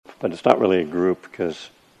but it's not really a group because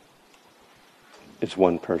it's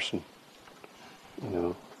one person,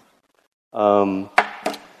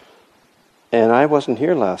 And I wasn't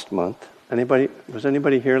here last month. Was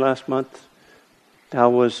anybody here last month? How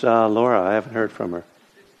was Laura? I haven't heard from her.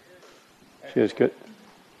 She was good.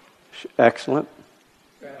 Excellent.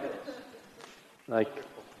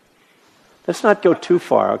 Let's not go too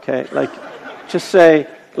far, okay? Just say,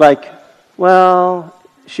 well,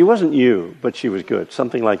 she wasn't you, but she was good.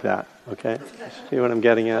 Something like that, okay? See what I'm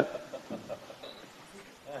getting at?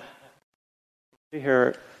 Be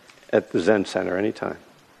here at the Zen Center anytime.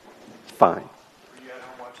 It's fine. Were you at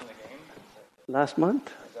home watching the game? Last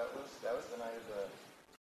month? That was the night of the...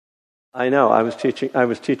 I know. I was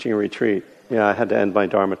teaching a retreat. Yeah, I had to end my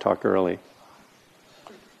Dharma talk early.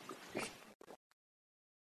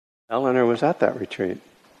 Eleanor was at that retreat.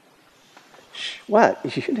 Shh, what?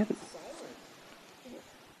 You didn't...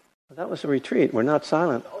 That was a retreat. We're not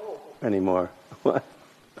silent anymore. What?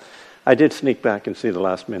 I did sneak back and see the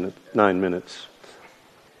last 9 minutes.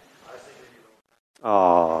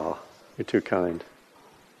 Oh, you're too kind.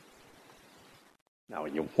 No,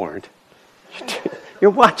 you weren't.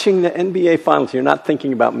 You're watching the NBA Finals. You're not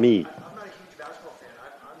thinking about me. I'm not a huge basketball fan.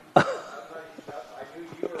 I knew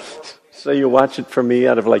you were more... So you watch it for me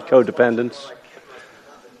out of codependence?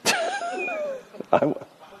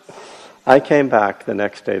 I came back the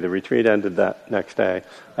next day. The retreat ended that next day.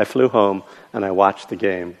 I flew home and I watched the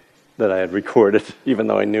game that I had recorded, even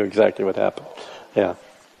though I knew exactly what happened. Yeah.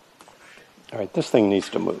 All right, this thing needs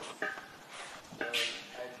to move.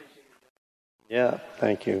 Yeah,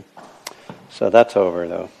 thank you. So that's over,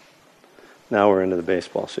 though. Now we're into the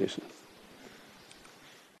baseball season.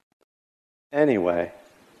 Anyway,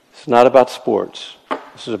 it's not about sports.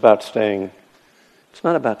 This is about staying... It's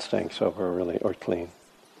not about staying sober, really, or clean.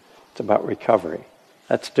 It's about recovery.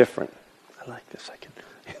 That's different. I like this.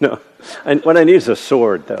 And what I need is a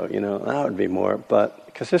sword, though, that would be more, but,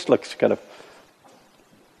 because this looks kind of,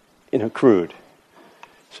 crude.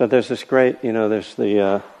 So there's this great, there's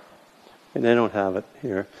the, and they don't have it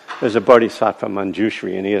here. There's a Bodhisattva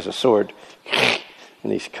Manjushri, and he has a sword,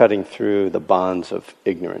 and he's cutting through the bonds of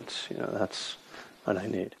ignorance. That's what I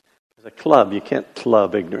need. As a club, you can't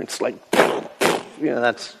club ignorance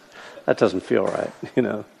that doesn't feel right,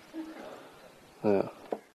 Yeah.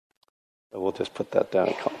 So we'll just put that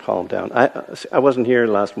down, calm down. I wasn't here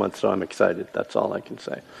last month, so I'm excited. That's all I can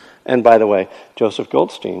say. And by the way, Joseph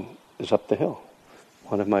Goldstein is up the hill.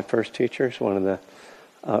 One of my first teachers, one of the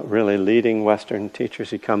really leading Western teachers.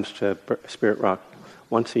 He comes to Spirit Rock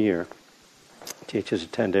once a year, teaches a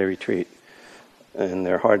 10-day retreat, and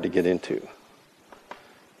they're hard to get into.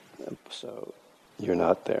 So you're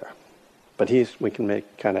not there. But we can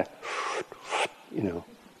make kind of,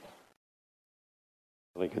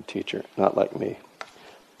 really good teacher, not like me.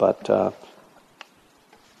 But the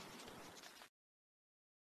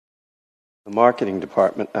marketing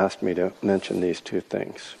department asked me to mention these 2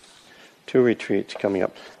 things. 2 retreats coming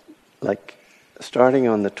up. Starting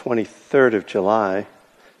on the 23rd of July,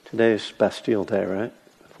 today's Bastille Day, right?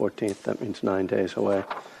 14th, that means 9 days away.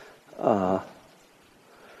 It's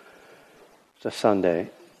a Sunday.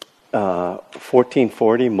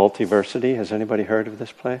 1440 Multiversity. Has anybody heard of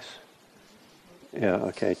this place? Yeah,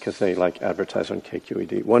 okay, because they advertise on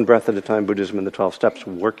KQED. One Breath at a Time, Buddhism in the 12 Steps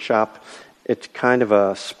workshop. It's kind of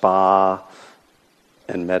a spa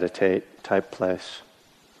and meditate type place.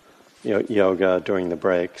 Yoga during the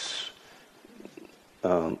breaks.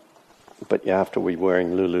 But you have to be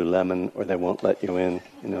wearing Lululemon or they won't let you in.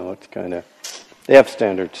 It's kind of... They have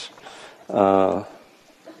standards.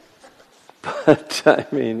 But,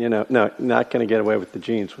 no, not going to get away with the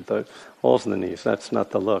jeans with the holes in the knees. That's not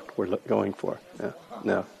the look we're going for.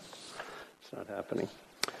 No, it's not happening.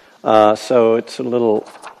 So it's a little,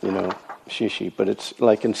 shishi, but it's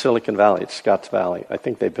like in Silicon Valley, it's Scotts Valley. I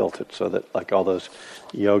think they built it so that all those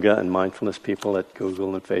yoga and mindfulness people at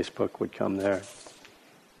Google and Facebook would come there.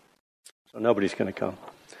 So nobody's going to come.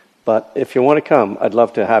 But if you want to come, I'd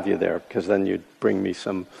love to have you there because then you'd bring me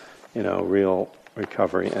some, real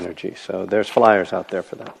recovery energy. So there's flyers out there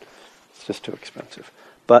for that. It's just too expensive.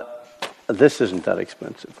 But this isn't that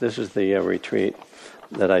expensive. This is the retreat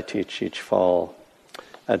that I teach each fall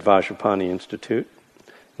at Vajrapani Institute.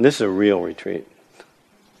 And this is a real retreat.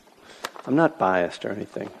 I'm not biased or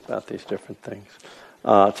anything about these different things.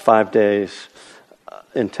 It's 5 days,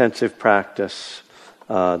 intensive practice.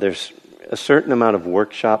 There's a certain amount of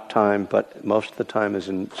workshop time, but most of the time is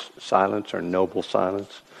in silence or noble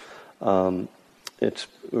silence. It's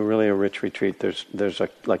really a rich retreat. There's a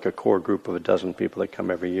core group of 12 people that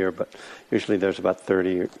come every year, but usually there's about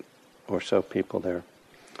 30 or so people there.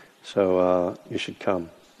 So you should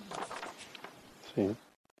come. See,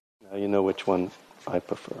 now you know which one I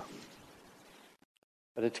prefer.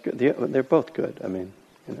 But it's good. They're both good. I mean,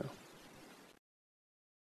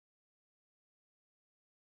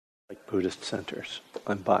 like Buddhist centers.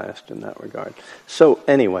 I'm biased in that regard. So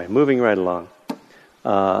anyway, moving right along.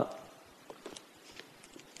 We're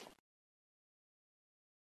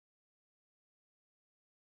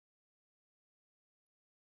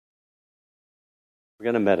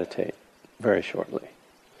going to meditate very shortly.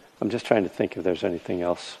 I'm just trying to think if there's anything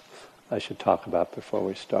else I should talk about before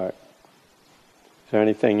we start. Is there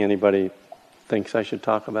anything anybody thinks I should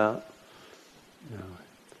talk about? No.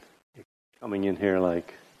 You're coming in here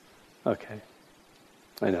like, okay.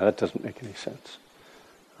 I know, that doesn't make any sense.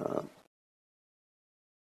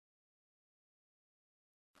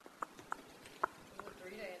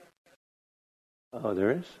 Oh,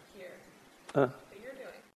 there is? Here. Oh. That you're doing.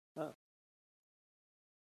 Oh.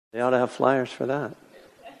 They ought to have flyers for that.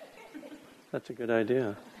 That's a good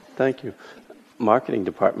idea. Thank you. Marketing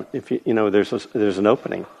department. If there's an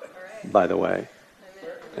opening, Right. by the way.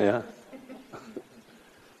 Yeah.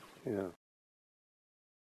 Yeah.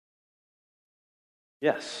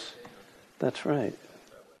 Yes, that's right.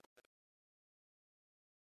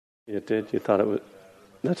 You did. You thought it was.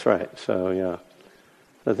 That's right. So yeah.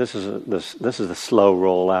 So this is the slow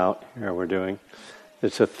rollout here we're doing.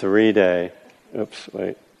 It's a 3-day. Oops.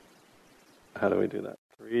 Wait. How do we do that?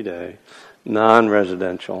 3-day,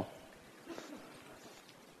 non-residential,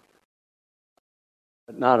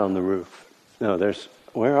 but not on the roof. No,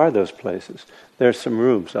 where are those places? There's some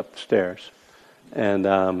rooms upstairs, and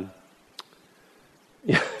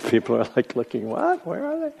people are like looking. What? Where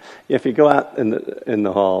are they? If you go out in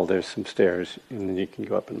the hall, there's some stairs, and then you can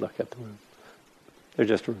go up and look at the room. They're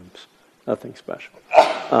just rooms, nothing special.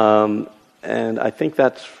 And I think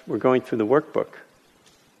we're going through the workbook,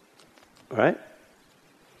 right?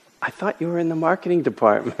 I thought you were in the marketing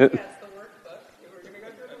department. Yes, the workbook. We're going to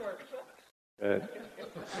go through the workbook. Good.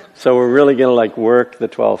 So we're really going to work the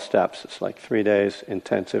 12 steps. It's like 3 days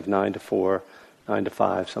intensive, 9 to 4, 9 to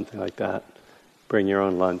 5, something like that. Bring your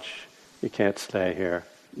own lunch. You can't stay here.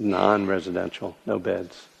 Non-residential, no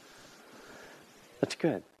beds. That's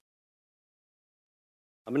good.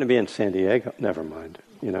 I'm going to be in San Diego. Never mind.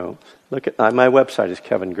 Look at my website is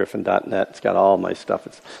kevingriffin.net. It's got all my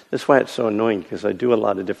stuff. That's why it's so annoying, because I do a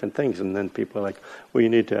lot of different things, and then people are like, "Well, you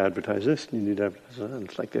need to advertise this, and you need to advertise that." And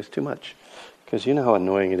it's like there's too much, because you know how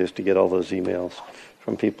annoying it is to get all those emails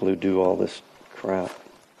from people who do all this crap.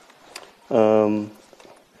 So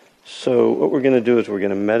what we're going to do is we're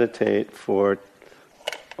going to meditate for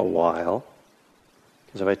a while.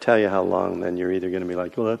 Because if I tell you how long, then you're either going to be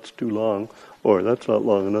like, "Well, that's too long," or "That's not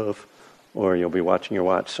long enough," or you'll be watching your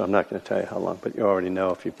watch. So I'm not going to tell you how long, but you already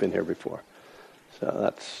know if you've been here before. So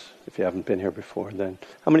that's, if you haven't been here before, then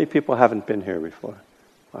how many people haven't been here before?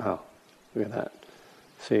 Wow, look at that.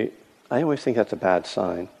 See, I always think that's a bad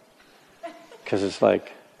sign, because it's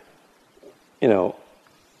like,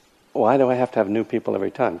 why do I have to have new people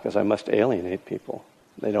every time? Because I must alienate people.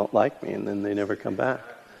 They don't like me, and then they never come back.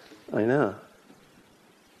 I know.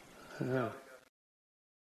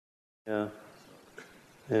 Yeah.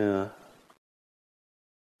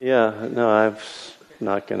 Yeah, no, I'm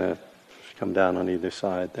not going to come down on either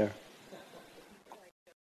side there.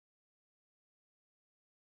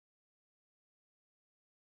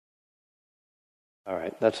 All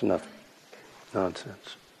right, that's enough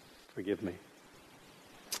nonsense. Forgive me.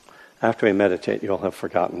 After we meditate, you'll have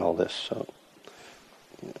forgotten all this, so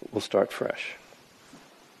we'll start fresh.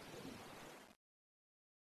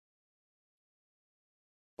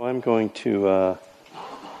 So I'm going to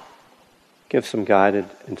give some guided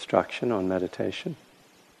instruction on meditation.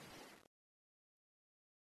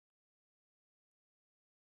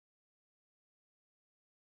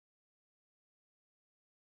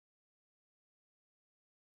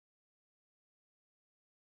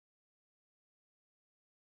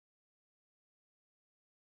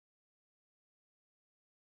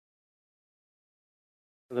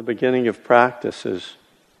 The beginning of practice is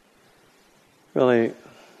really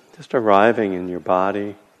just arriving in your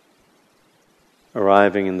body,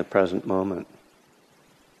 arriving in the present moment.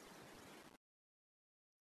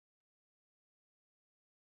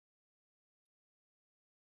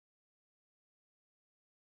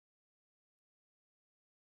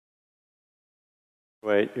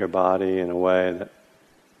 Situate your body in a way that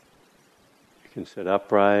you can sit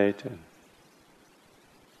upright and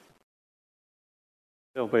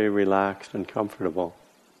feel very relaxed and comfortable.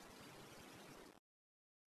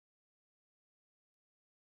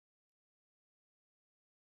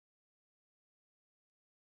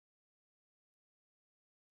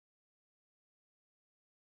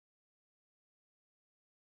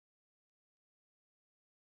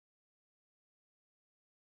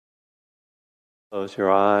 Close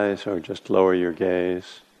your eyes or just lower your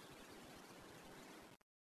gaze.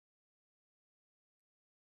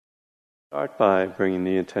 Start by bringing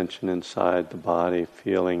the attention inside the body,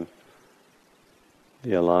 feeling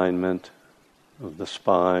the alignment of the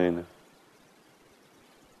spine,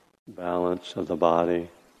 balance of the body.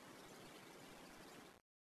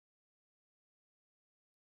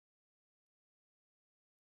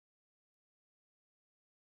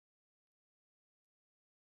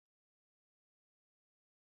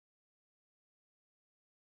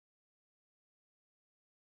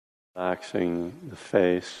 Relaxing the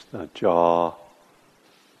face, the jaw,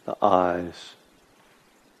 the eyes,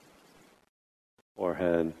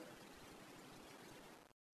 forehead.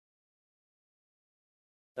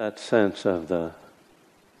 That sense of the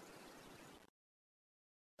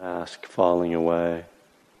mask falling away.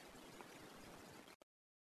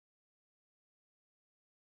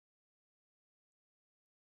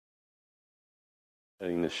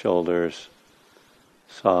 Letting the shoulders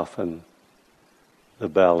soften, the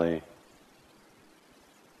belly.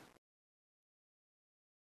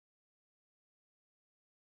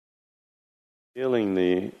 Feeling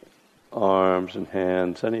the arms and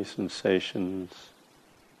hands, any sensations.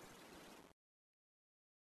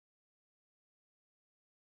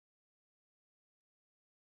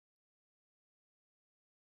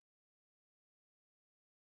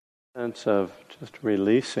 Sense of just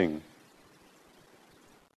releasing.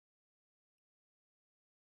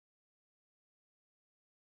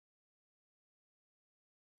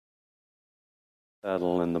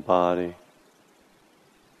 Settle in the body.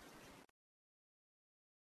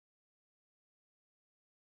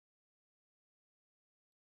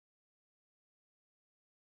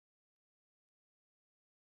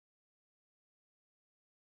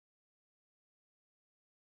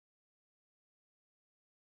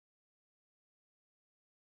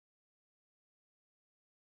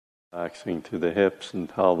 Relaxing through the hips and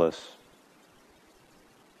pelvis,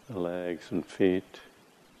 the legs and feet.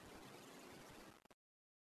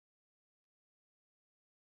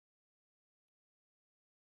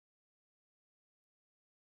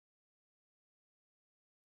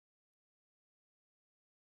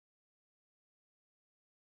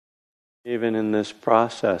 Even in this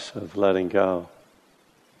process of letting go,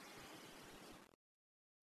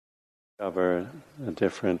 discover a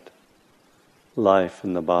different life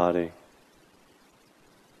in the body.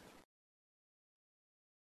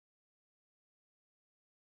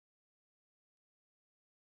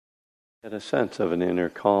 Get a sense of an inner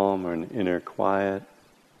calm or an inner quiet,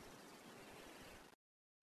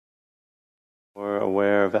 or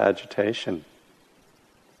aware of agitation,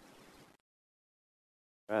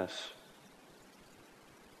 stress.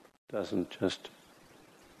 Doesn't just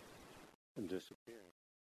disappear.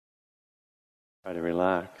 Try to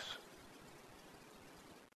relax.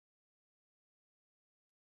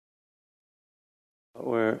 But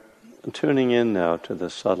we're tuning in now to the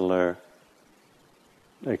subtler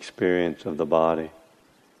experience of the body.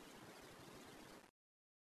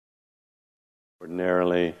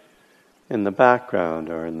 Ordinarily in the background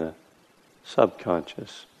or in the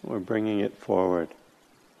subconscious, we're bringing it forward.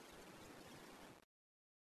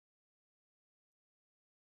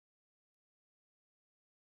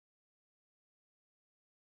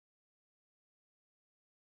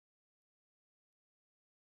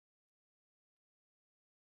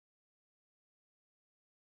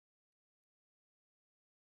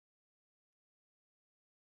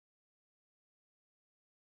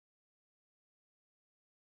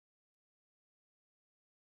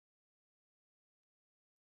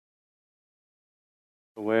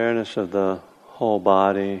 Awareness of the whole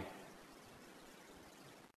body,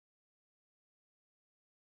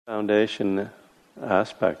 foundation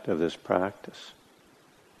aspect of this practice,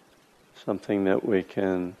 something that we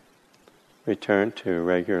can return to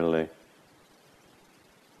regularly,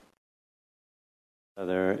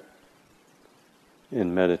 whether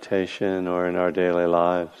in meditation or in our daily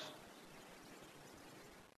lives.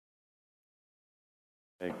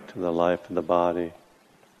 Take to the life of the body.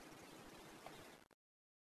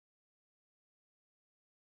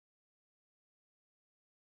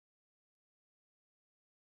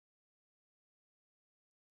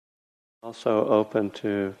 Also open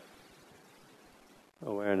to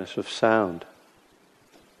awareness of sound.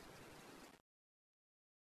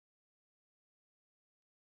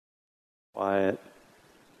 Quiet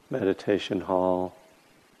meditation hall.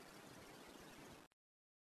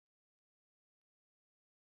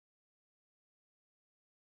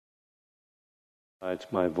 Besides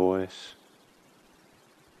my voice.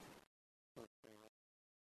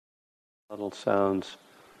 Subtle sounds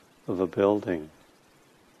of a building.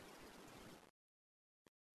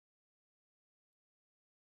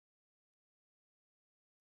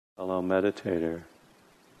 fellow meditator.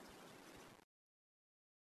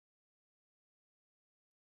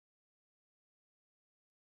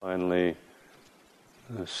 Finally,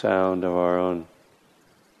 the sound of our own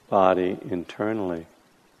body internally.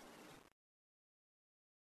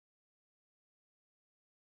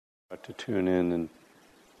 Start to tune in and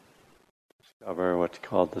discover what's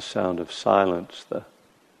called the sound of silence, the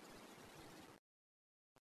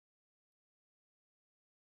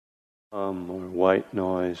hum or white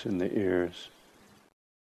noise in the ears.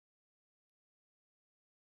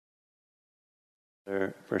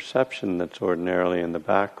 Their perception that's ordinarily in the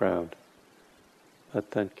background,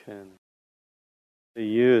 but that can be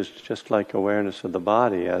used just like awareness of the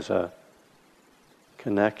body as a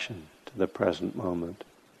connection to the present moment.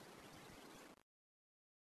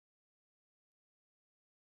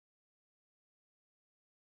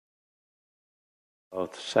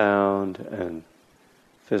 Both sound and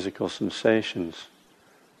physical sensations,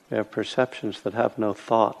 we have perceptions that have no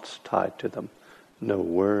thoughts tied to them, no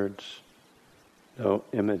words, no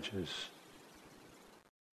images.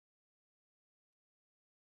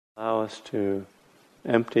 Allow us to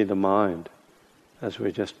empty the mind as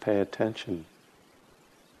we just pay attention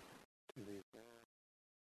to these.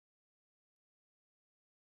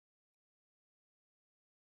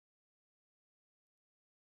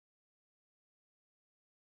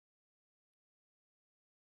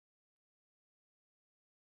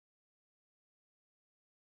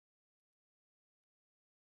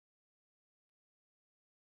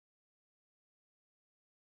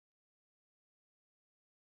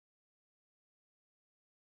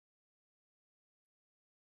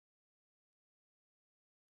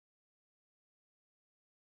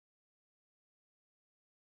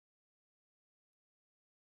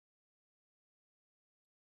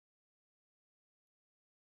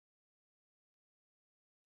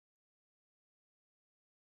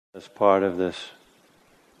 As part of this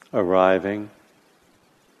arriving,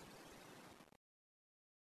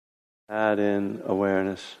 add in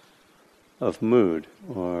awareness of mood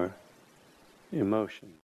or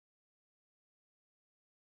emotion.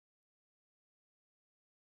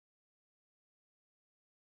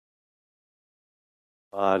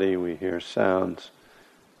 Body, we hear sounds,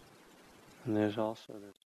 and there's also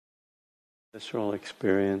this visceral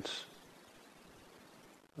experience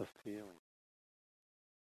of feeling.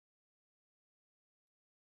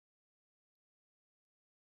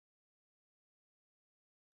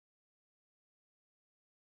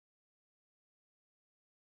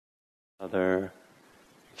 Other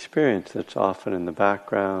experience that's often in the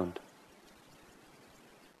background.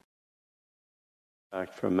 In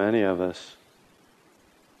fact, for many of us,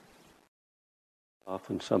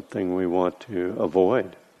 often something we want to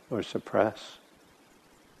avoid or suppress.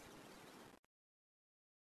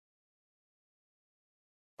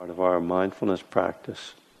 Part of our mindfulness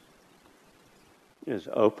practice is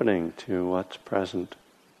opening to what's present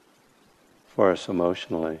for us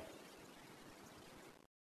emotionally.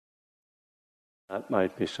 That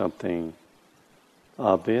might be something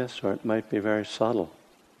obvious, or it might be very subtle.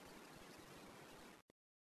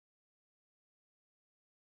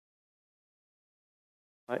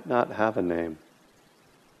 Might not have a name.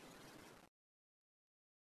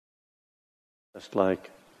 Just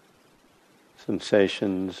like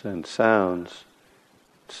sensations and sounds,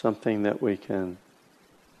 it's something that we can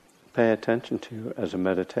pay attention to as a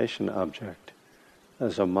meditation object,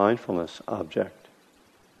 as a mindfulness object.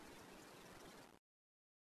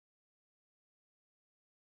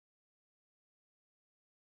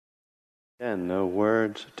 Again, no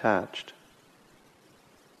words attached.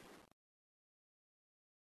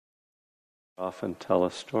 We often tell a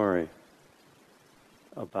story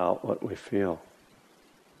about what we feel.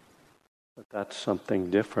 But that's something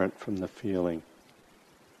different from the feeling.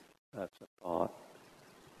 That's a thought.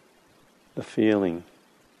 The feeling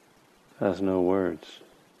has no words.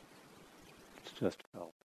 It's just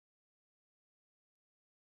felt.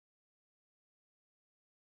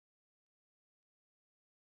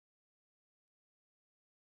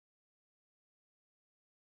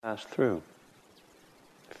 Pass through.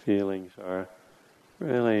 Feelings are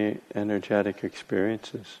really energetic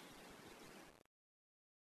experiences.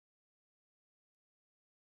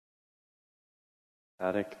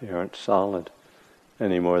 Static, they aren't solid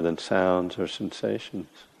any more than sounds or sensations.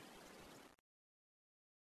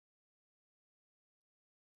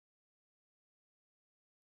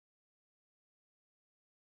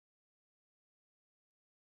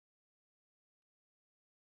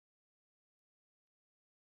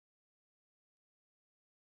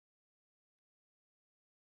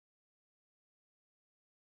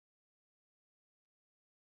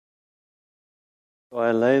 So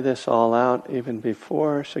I lay this all out even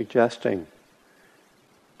before suggesting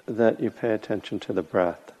that you pay attention to the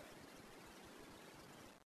breath.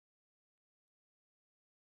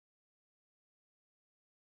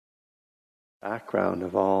 Background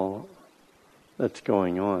of all that's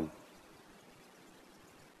going on.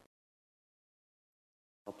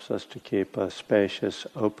 Helps us to keep a spacious,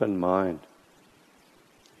 open mind,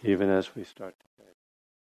 even as we start to take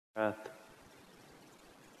breath,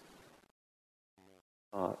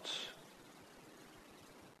 thoughts.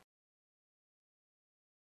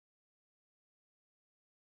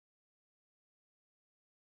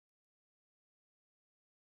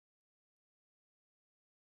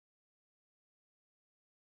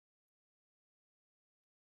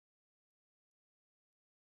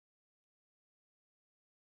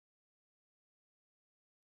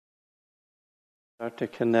 Start to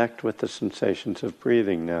connect with the sensations of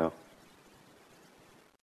breathing now.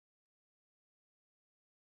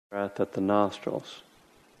 Breath at the nostrils.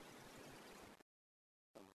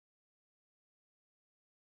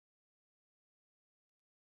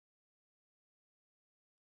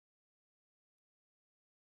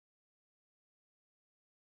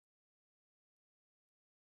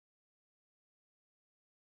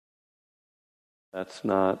 That's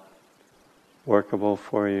not workable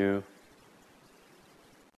for you.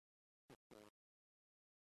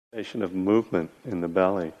 Sensation of movement in the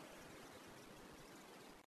belly.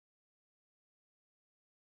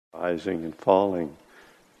 Rising and falling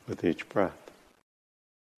with each breath.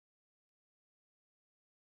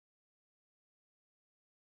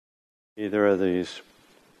 Either of these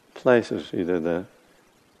places, either the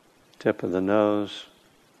tip of the nose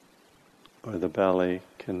or the belly,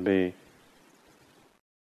 can be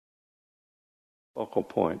focal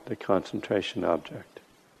point, the concentration object.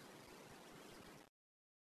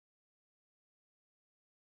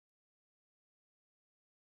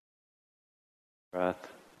 Breath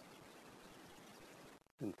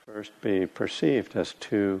can first be perceived as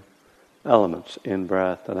two elements,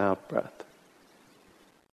 in-breath and out-breath.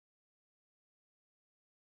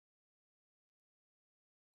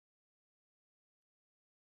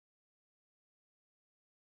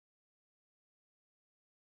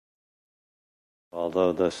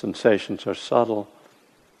 Although the sensations are subtle,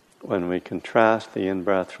 when we contrast the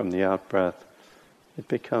in-breath from the out-breath, it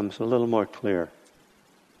becomes a little more clear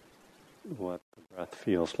what the breath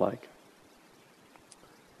feels like,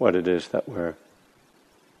 what it is that we're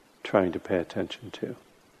trying to pay attention to.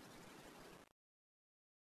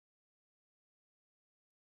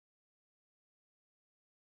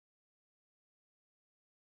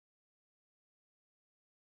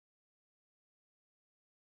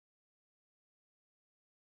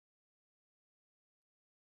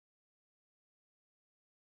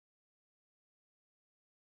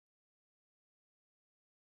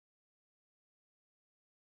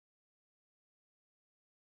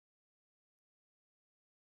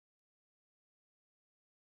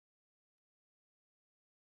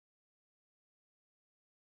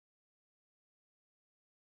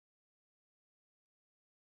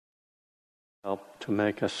 Help to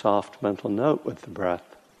make a soft mental note with the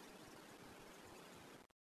breath.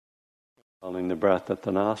 Following the breath at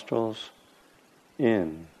the nostrils,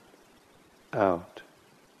 in, out.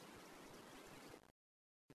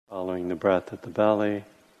 Following the breath at the belly,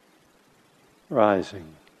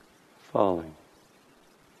 rising, falling.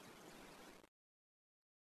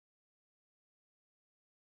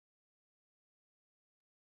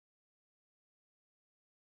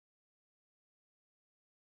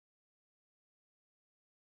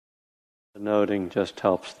 The noting just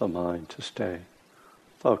helps the mind to stay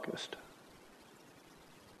focused.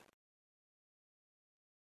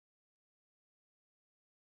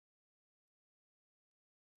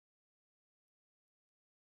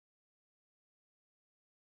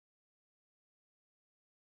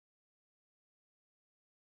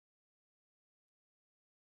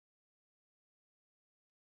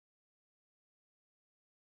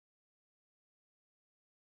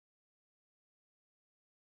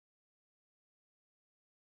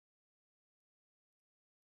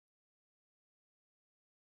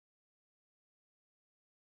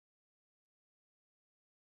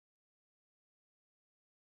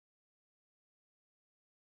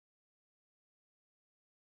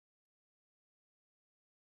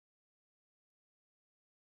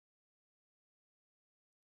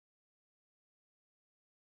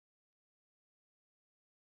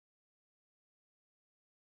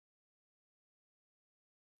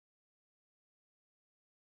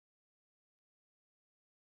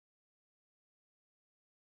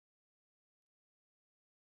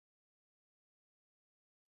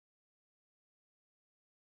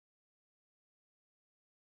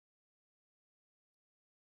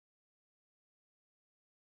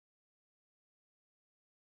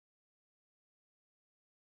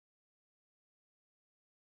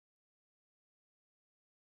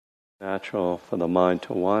 natural for the mind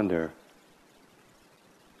to wander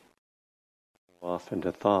off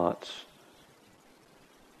into thoughts.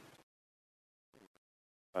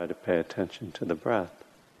 Try to pay attention to the breath.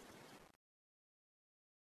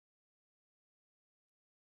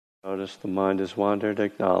 Notice the mind has wandered,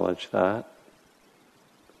 acknowledge that.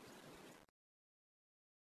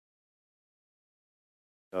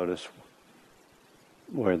 Notice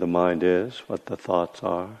where the mind is, what the thoughts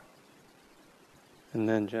are, and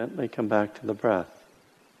then gently come back to the breath.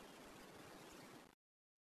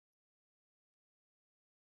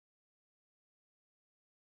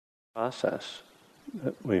 Process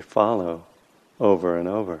that we follow over and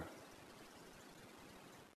over.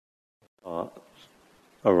 Thoughts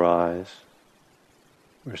arise,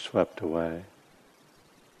 we're swept away.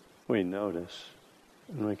 We notice,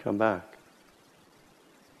 and we come back.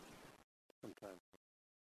 Sometimes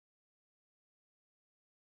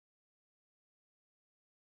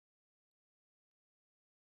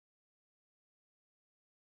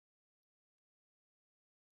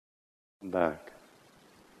come back.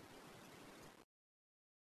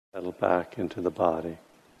 Settle back into the body,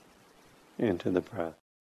 into the breath.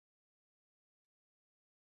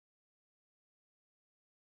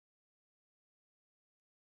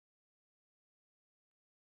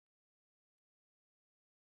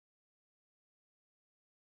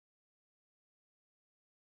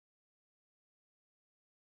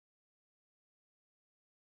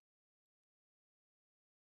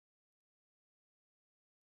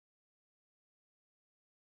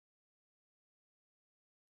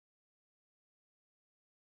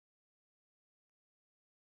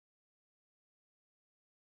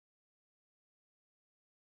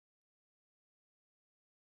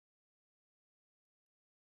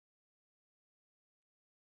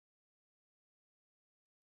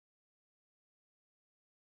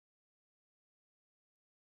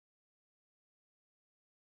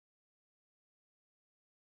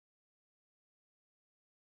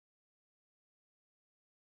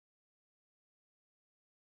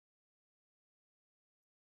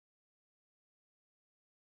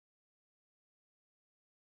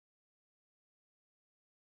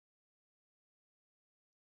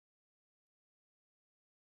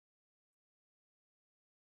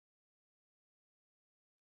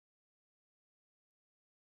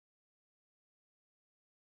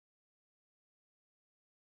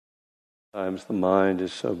 Sometimes the mind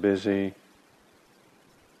is so busy, it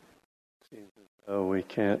seems as though we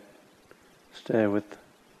can't stay with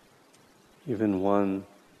even one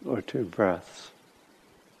or two breaths.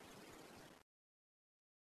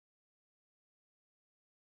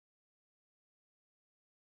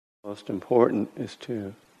 Most important is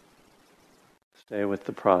to stay with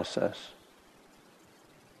the process.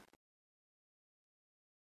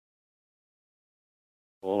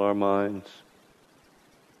 All our minds.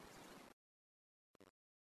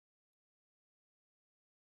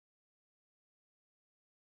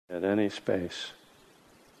 At any space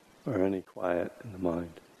or any quiet in the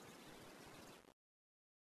mind.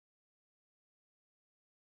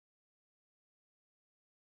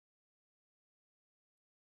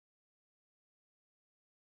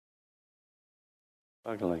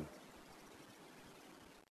 Struggling.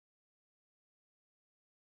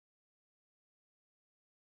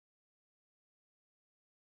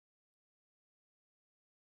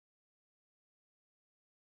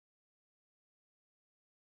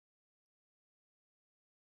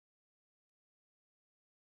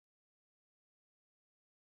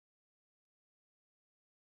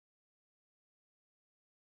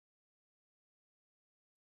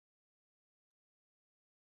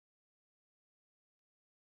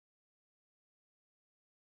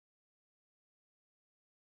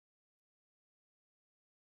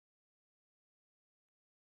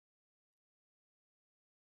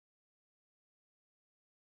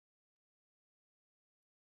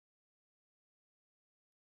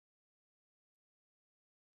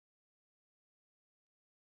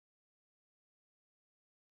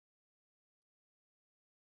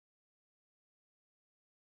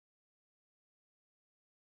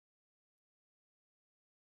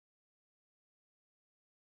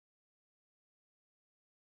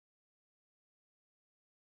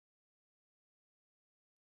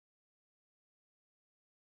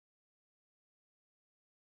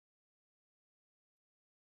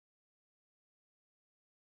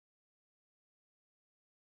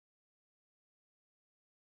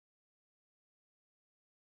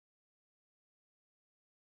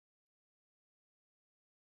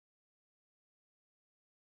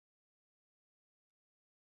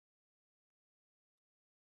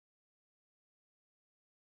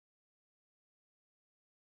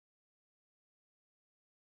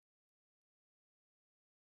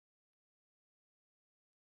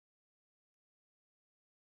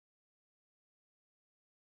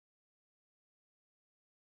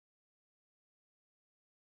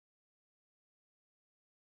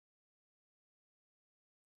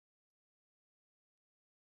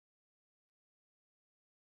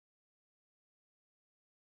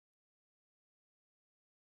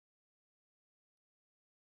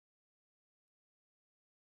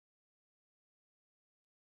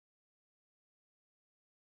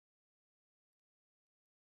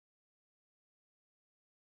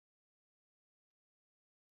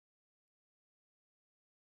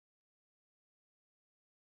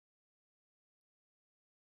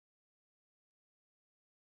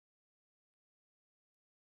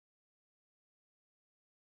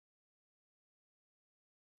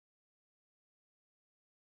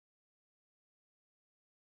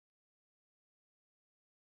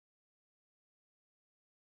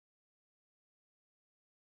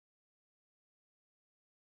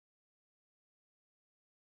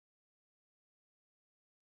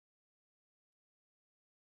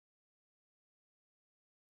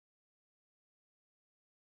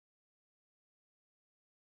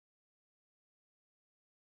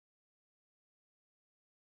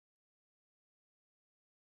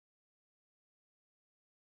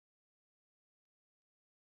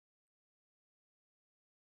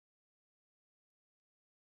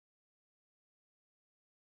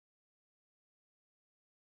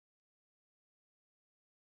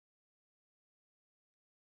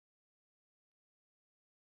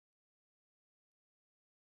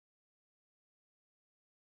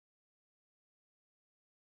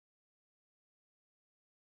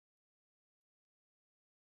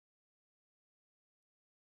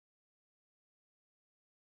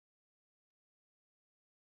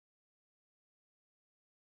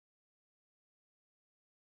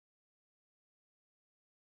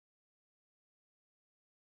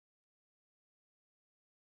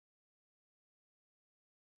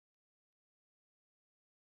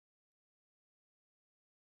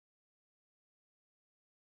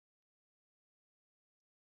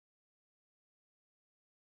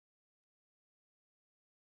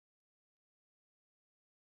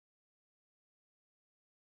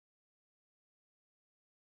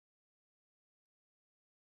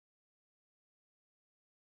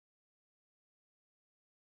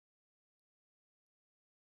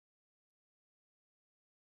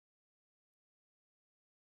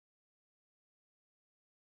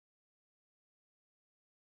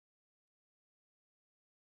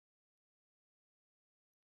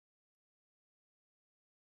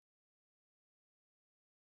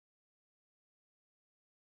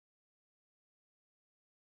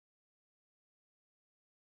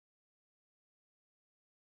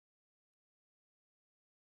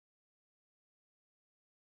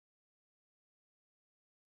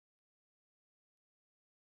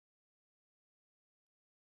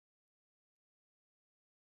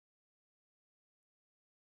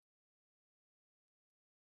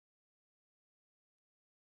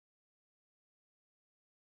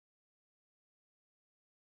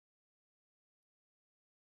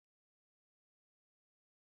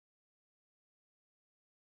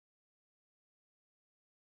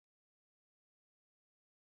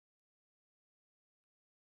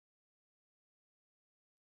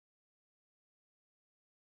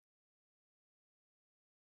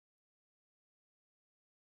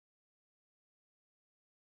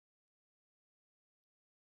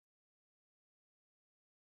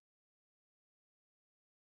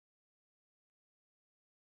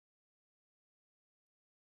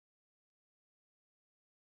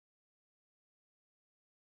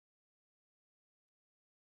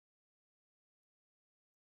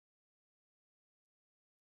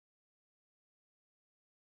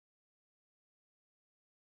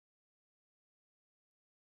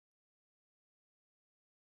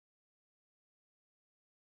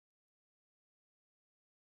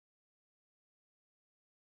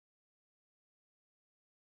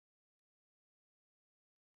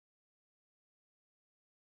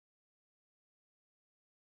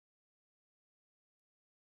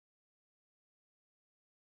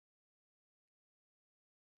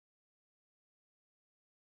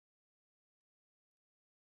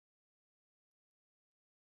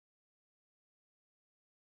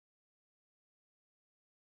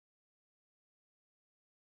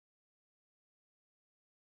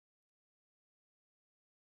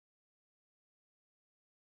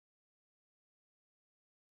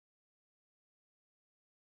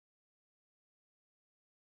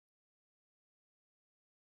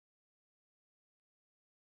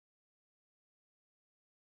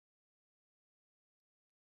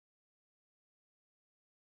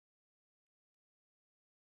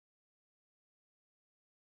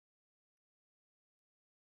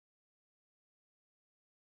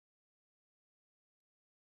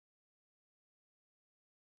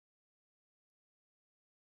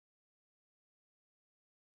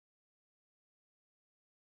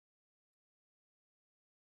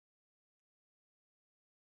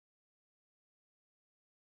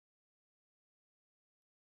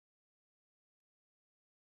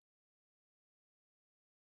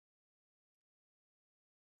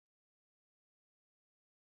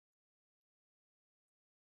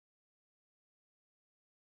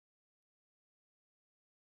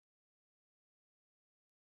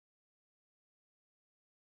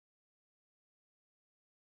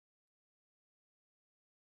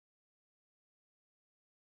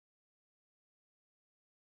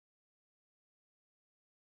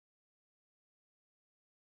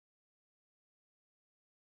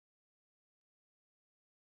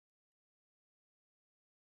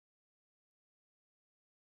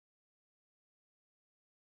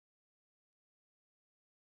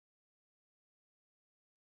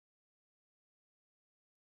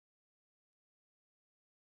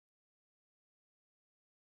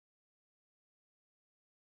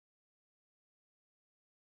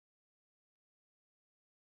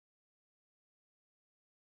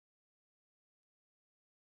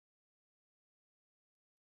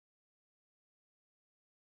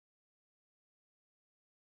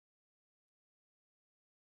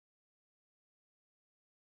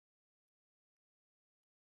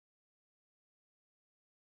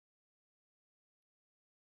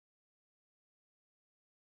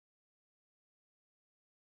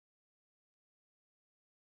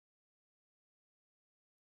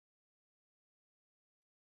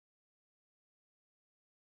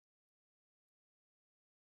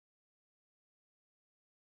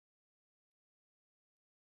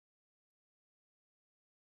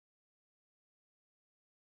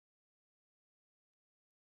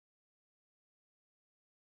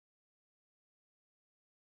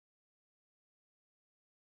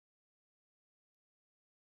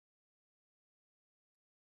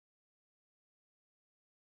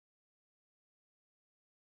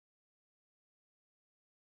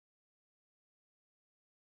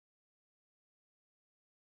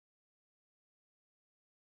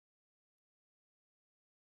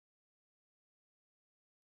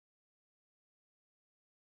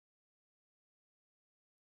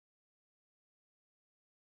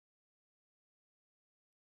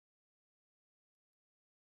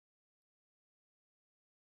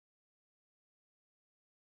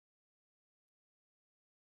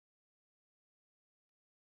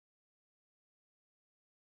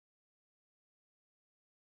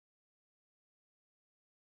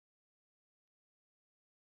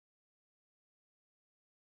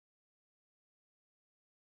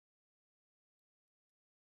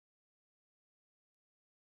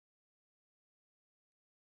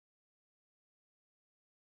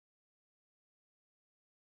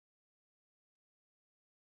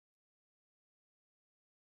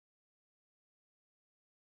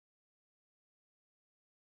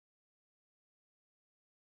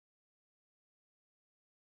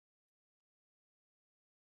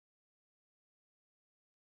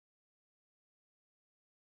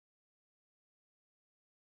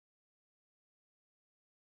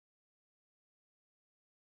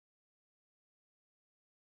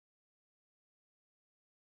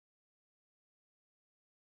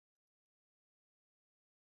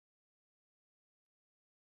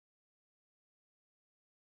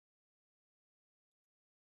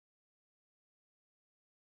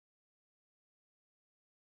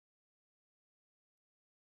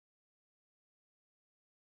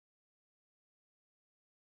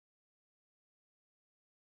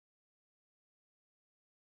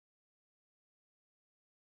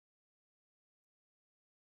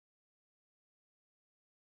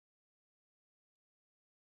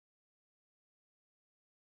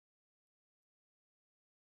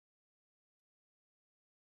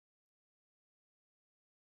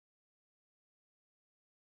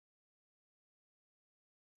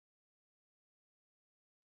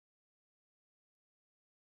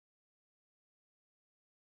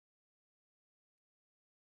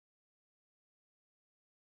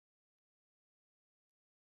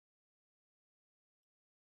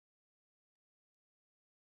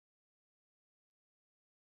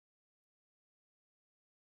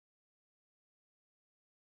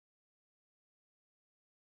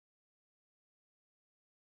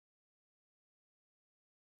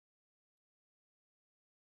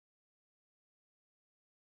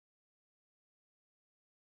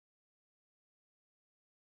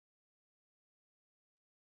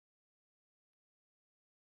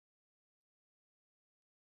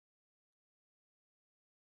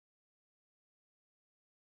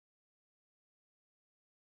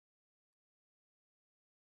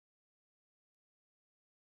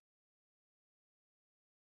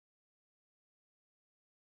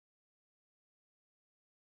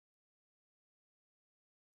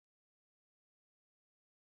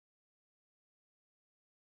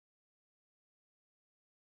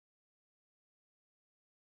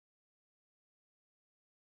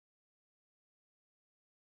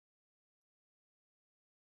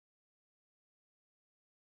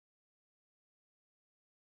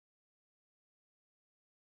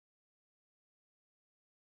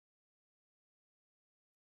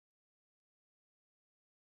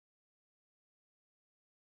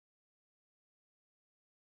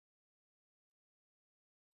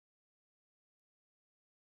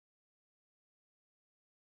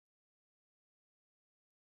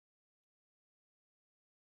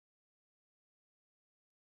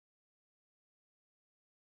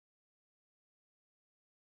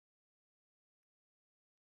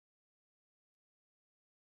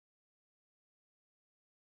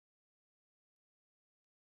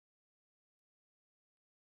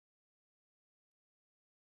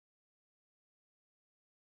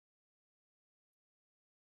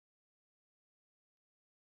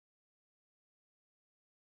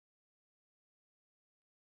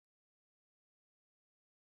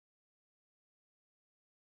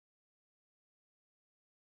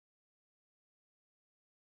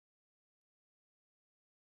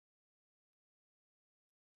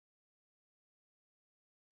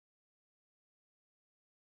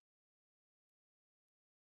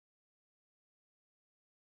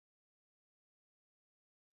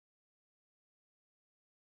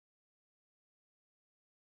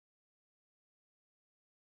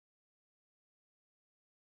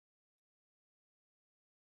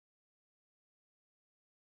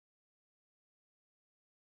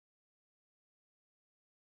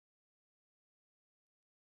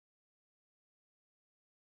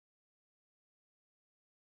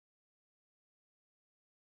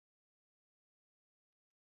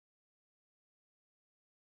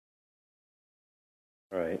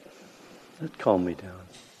 All right. That calmed me down.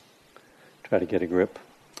 Try to get a grip.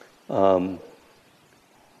 I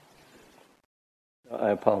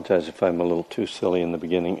apologize if I'm a little too silly in the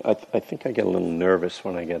beginning. I think I get a little nervous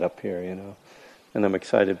when I get up here, and I'm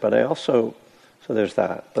excited. But I also, so there's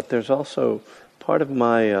that. But there's also part of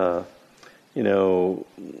my,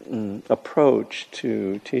 approach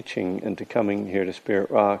to teaching and to coming here to Spirit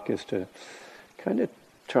Rock is to kind of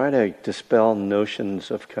try to dispel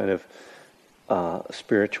notions of kind of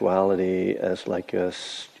spirituality as like a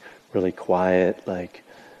really quiet, like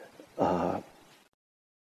go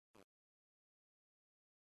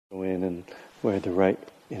in and wear the right,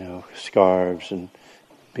 scarves and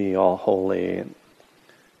be all holy, and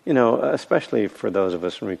especially for those of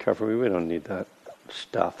us in recovery, we don't need that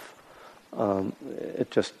stuff. It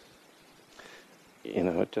just,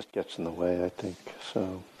 it just gets in the way, I think.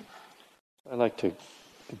 So I like to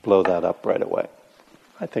blow that up right away.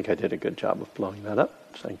 I think I did a good job of blowing that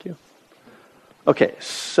up. Thank you. Okay,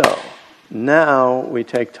 so now we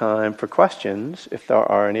take time for questions. If there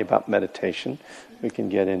are any about meditation, we can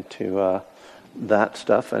get into that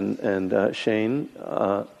stuff. And Shane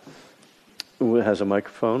has a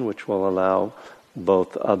microphone which will allow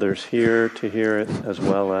both others here to hear it, as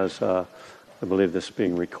well as I believe this is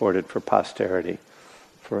being recorded for posterity.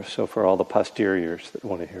 For all the posteriors that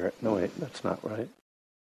want to hear it. No, wait, that's not right.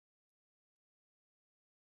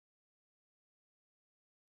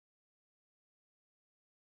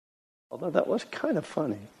 Although that was kind of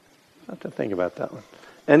funny. I have to think about that one.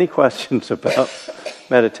 Any questions about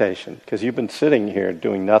meditation? Because you've been sitting here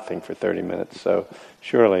doing nothing for 30 minutes, so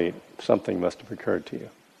surely something must have occurred to you.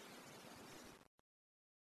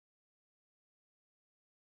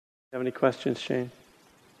 Have any questions, Shane?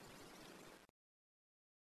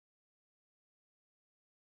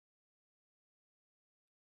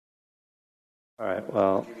 All right,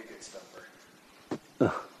 well,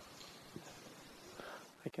 I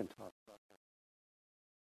can talk.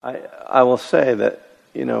 I will say that,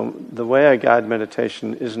 the way I guide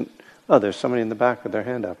meditation isn't... Oh, there's somebody in the back with their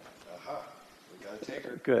hand up. We got a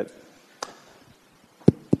taker. Good.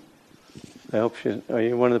 I hope are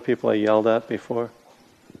you one of the people I yelled at before?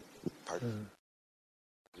 Pardon?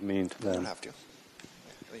 Mean to them. You don't have to.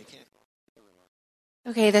 Well, you can't.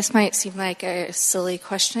 Okay, this might seem like a silly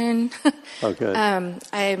question. Oh, good.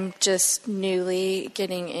 I'm just newly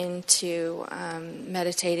getting into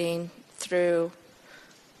meditating through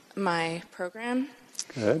my program.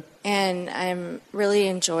 Good. And I'm really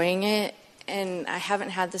enjoying it. And I haven't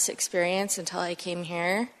had this experience until I came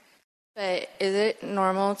here. But is it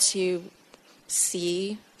normal to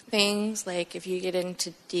see things, like if you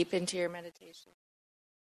get deep into your meditation?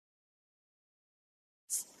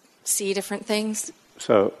 See different things?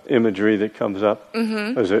 So imagery that comes up?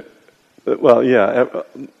 Mm-hmm. Is it? Well, yeah.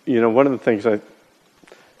 One of the things I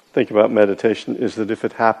think about meditation is that if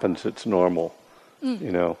it happens, it's normal. I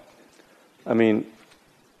mean,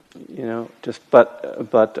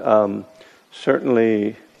 but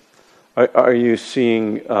certainly, are you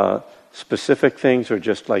seeing specific things or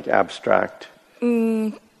just like abstract?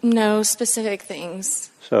 No, specific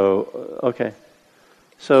things. So, okay.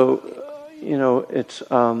 So, it's...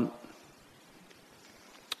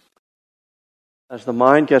 as the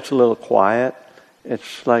mind gets a little quiet,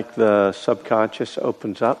 it's like the subconscious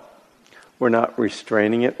opens up. We're not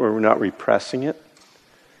restraining it, we're not repressing it.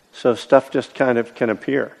 So stuff just kind of can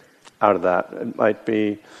appear out of that. It might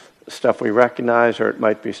be stuff we recognize, or it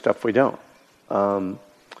might be stuff we don't. Well,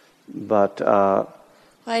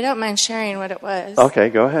 I don't mind sharing what it was. Okay,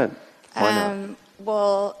 go ahead. Why not?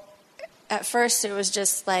 Well, at first it was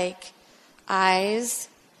just like eyes,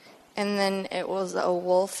 and then it was a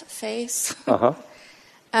wolf face. Uh-huh.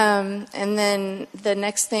 And then the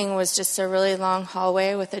next thing was just a really long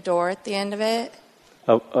hallway with a door at the end of it.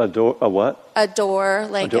 A door? A what? A door,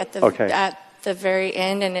 like at the very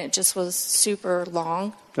end, and it just was super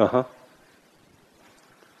long. Uh-huh.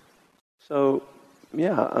 So,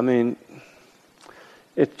 yeah, I mean,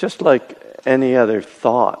 it's just like any other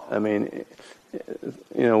thought. I mean,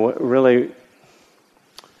 really,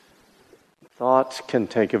 thoughts can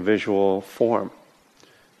take a visual form.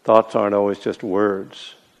 Thoughts aren't always just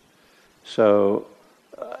words. So,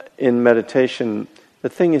 in meditation, the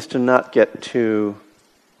thing is to not get too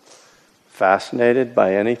fascinated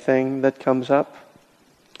by anything that comes up,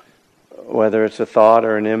 whether it's a thought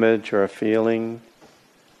or an image or a feeling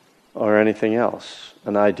or anything else,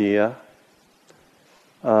 an idea.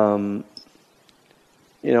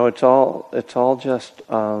 It's all just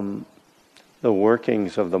the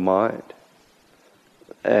workings of the mind.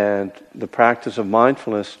 And the practice of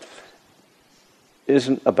mindfulness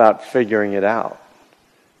isn't about figuring it out.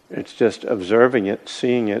 It's just observing it,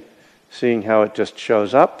 seeing how it just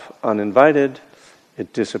shows up uninvited,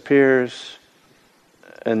 it disappears,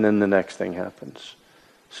 and then the next thing happens.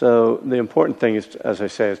 So the important thing is, as I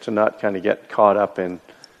say, is to not kind of get caught up in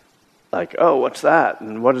like, oh, what's that?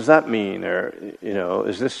 And what does that mean? Or,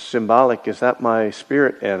 is this symbolic? Is that my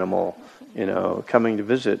spirit animal, coming to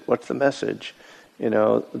visit? What's the message?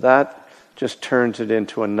 That just turns it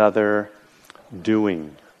into another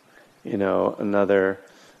doing, another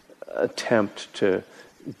attempt to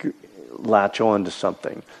latch on to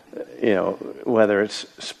something. Whether it's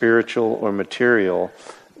spiritual or material,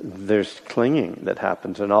 there's clinging that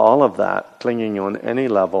happens. And all of that, clinging on any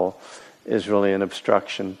level, is really an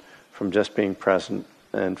obstruction from just being present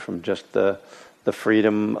and from just the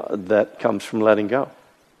freedom that comes from letting go.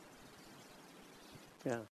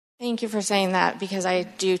 Yeah. Thank you for saying that, because I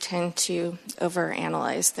do tend to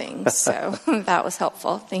overanalyze things. So that was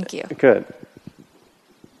helpful. Thank you. Good.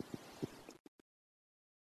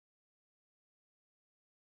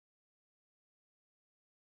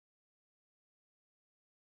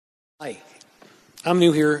 Hi, I'm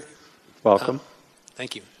new here. Welcome.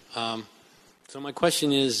 Thank you. So my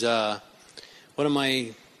question is, what am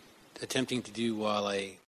I attempting to do while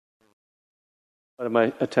I? What am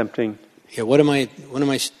I attempting? Yeah, am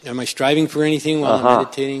I striving for anything while I'm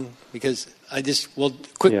meditating? Because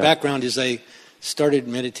quick background is I started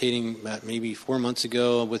meditating about maybe 4 months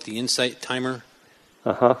ago with the insight timer.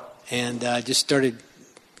 And I just started,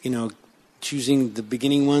 choosing the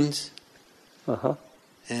beginning ones.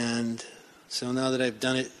 And so now that I've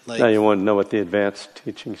done it, now you want to know what the advanced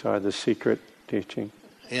teachings are, the secret teaching.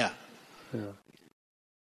 Yeah.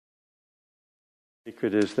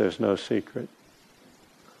 Secret is there's no secret.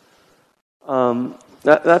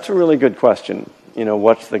 That's a really good question.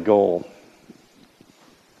 What's the goal?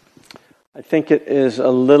 I think it is a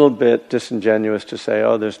little bit disingenuous to say,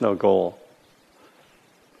 oh, there's no goal.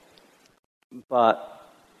 But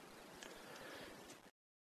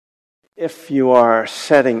if you are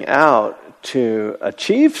setting out to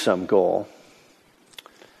achieve some goal,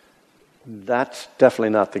 that's definitely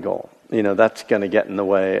not the goal. That's going to get in the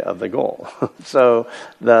way of the goal. So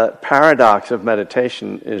the paradox of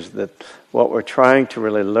meditation is that what we're trying to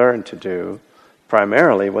really learn to do,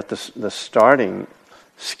 primarily what the starting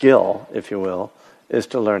skill, if you will, is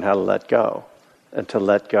to learn how to let go, and to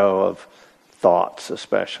let go of thoughts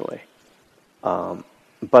especially.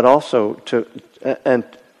 But also to,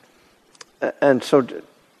 and so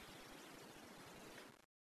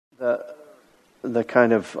the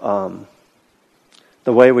kind of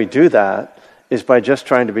the way we do that is by just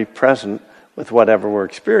trying to be present with whatever we're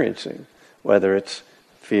experiencing, whether it's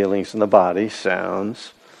feelings in the body,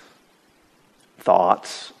 sounds,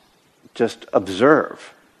 thoughts. Just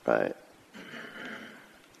observe, right?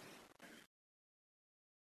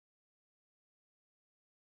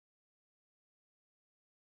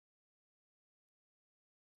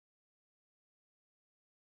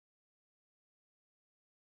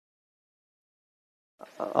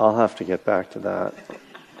 I'll have to get back to that.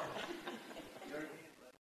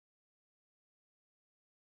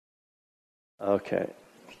 Okay,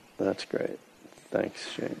 that's great.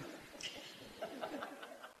 Thanks, Shane.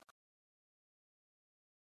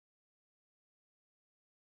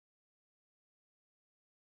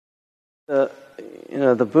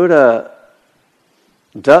 The Buddha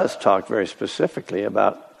does talk very specifically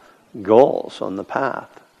about goals on the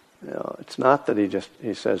path. It's not that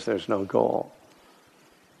he says there's no goal.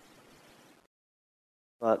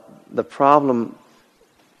 But the problem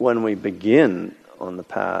when we begin on the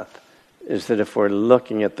path is that if we're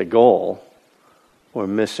looking at the goal, we're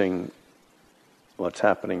missing what's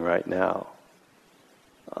happening right now.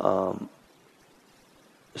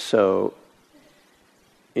 So,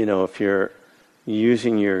 if you're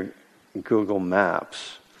using your Google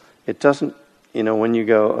Maps, it doesn't, when you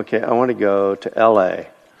go, okay, I want to go to LA,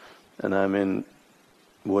 and I'm in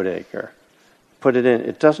Woodacre, put it in,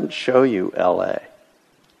 it doesn't show you LA.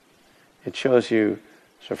 It shows you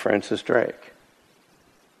Sir Francis Drake,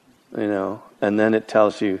 and then it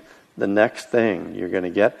tells you the next thing you're going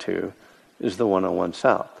to get to is the 101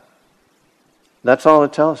 South. That's all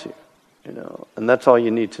it tells you, and that's all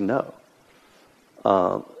you need to know.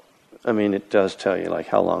 It does tell you like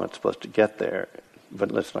how long it's supposed to get there,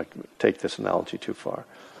 but let's not take this analogy too far.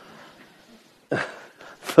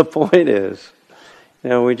 The point is,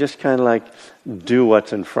 we just kind of like do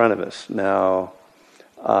what's in front of us now.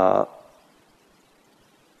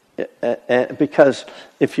 Because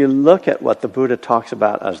if you look at what the Buddha talks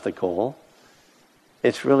about as the goal,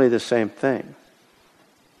 it's really the same thing.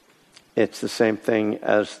 It's the same thing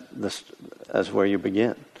as where you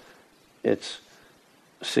begin. It's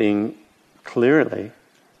seeing clearly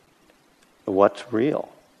what's real.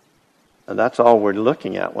 And that's all we're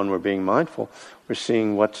looking at when we're being mindful. We're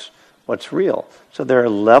seeing what's real. So there are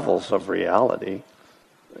levels of reality.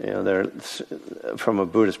 From a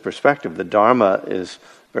Buddhist perspective, the Dharma is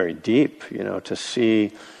very deep. To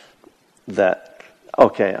see that,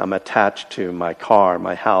 okay, I'm attached to my car,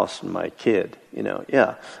 my house, and my kid.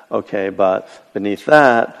 Okay, but beneath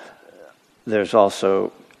that, there's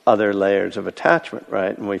also other layers of attachment,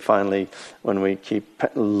 right? And we finally, when we keep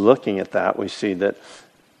looking at that, we see that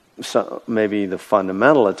maybe the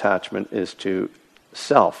fundamental attachment is to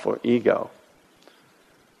self or ego.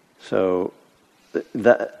 So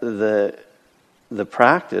the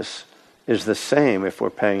practice is the same if we're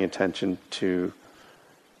paying attention to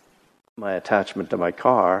my attachment to my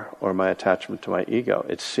car or my attachment to my ego.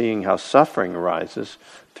 It's seeing how suffering arises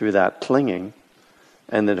through that clinging,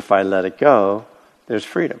 and that if I let it go, there's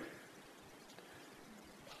freedom.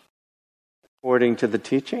 According to the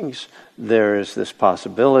teachings, there is this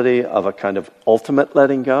possibility of a kind of ultimate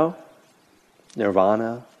letting go,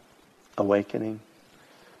 nirvana, awakening.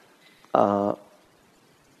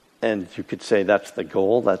 And you could say that's the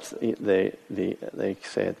goal. That's they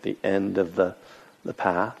say at the end of the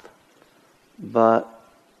path. But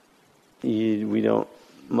we don't.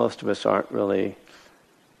 Most of us aren't really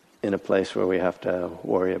in a place where we have to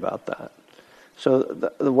worry about that. So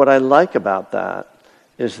what I like about that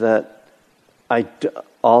is that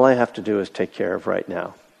all I have to do is take care of right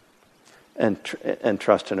now, and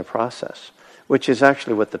trust in a process, which is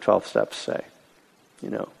actually what the 12 steps say.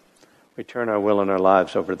 We turn our will and our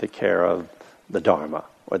lives over to the care of the Dharma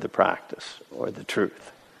or the practice or the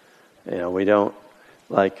truth. We don't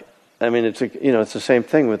it's the same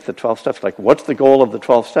thing with the 12 steps. Like, what's the goal of the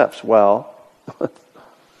 12 steps? Well,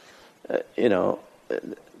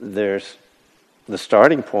 there's the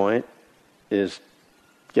starting point is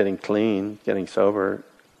getting clean, getting sober.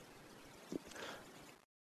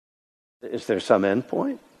 Is there some end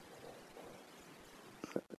point?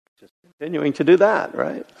 Just continuing to do that,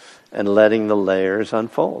 right? And letting the layers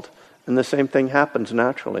unfold. And the same thing happens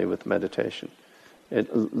naturally with meditation.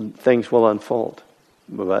 Things will unfold.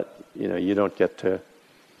 But, you don't get to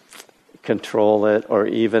control it or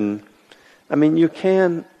even... you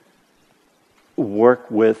can work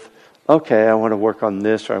with, okay, I want to work on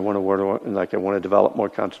this, or I want to develop more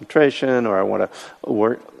concentration, or I want to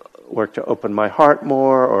work to open my heart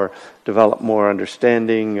more, or develop more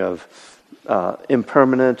understanding of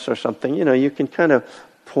impermanence or something. You can kind of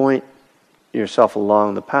point yourself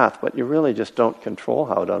along the path, but you really just don't control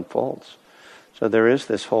how it unfolds. So there is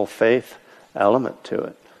this whole faith element to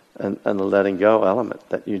it, and the letting go element,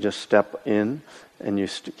 that you just step in and you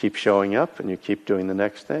keep showing up and you keep doing the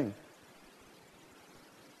next thing.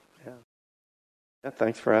 Yeah,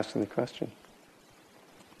 thanks for asking the question.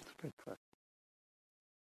 It's a good question.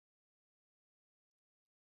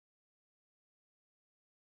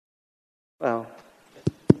 Well,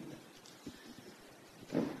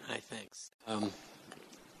 hi, thanks.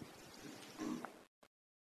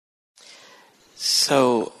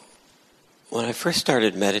 So, when I first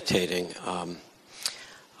started meditating,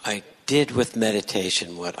 I did with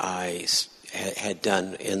meditation what I had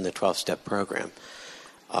done in the 12-step program.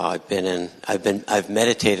 I've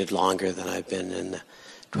meditated longer than I've been in the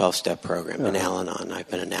 12-step program in Al-Anon. I've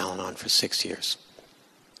been in Al-Anon for 6 years.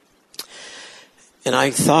 And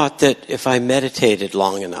I thought that if I meditated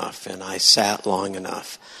long enough and I sat long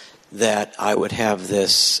enough, that I would have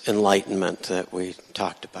this enlightenment that we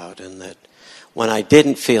talked about, and that when I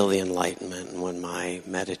didn't feel the enlightenment, and when my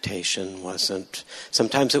meditation wasn't,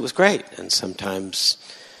 sometimes it was great, and sometimes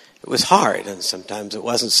it was hard, and sometimes it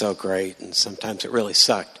wasn't so great, and sometimes it really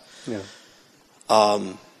sucked. Yeah.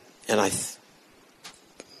 And I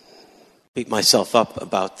beat myself up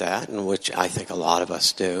about that, and which I think a lot of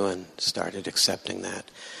us do, and started accepting that.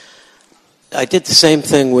 I did the same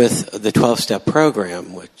thing with the 12-step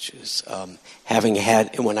program, which is having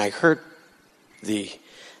had, when I heard the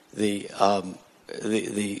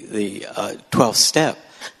 12th step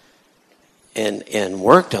and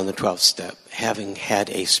worked on the 12th step, having had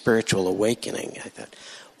a spiritual awakening, I thought,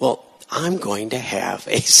 well, I'm going to have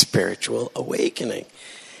a spiritual awakening.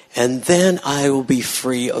 And then I will be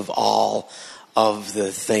free of all of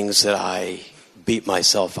the things that I beat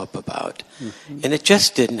myself up about. Mm-hmm. And it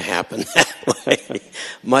just didn't happen that way,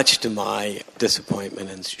 much to my disappointment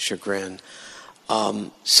and chagrin.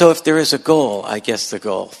 So if there is a goal, I guess the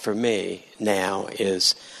goal for me now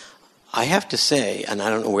is, I have to say, and I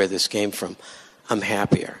don't know where this came from, I'm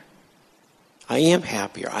happier. I am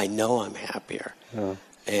happier. I know I'm happier. Yeah.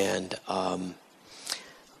 And I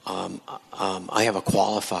have a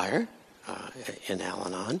qualifier, in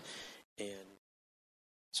Al-Anon. And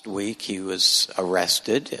last week he was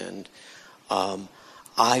arrested, and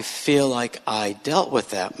I feel like I dealt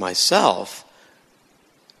with that myself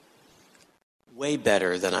way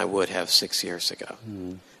better than I would have 6 years ago.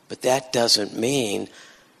 But that doesn't mean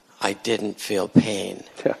I didn't feel pain.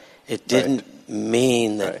 Yeah. It didn't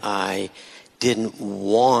mean that I didn't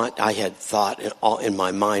want, I had thought in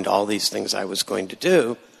my mind all these things I was going to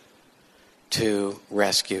do to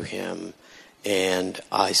rescue him. And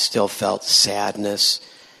I still felt sadness,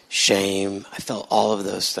 shame. I felt all of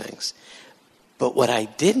those things. But what I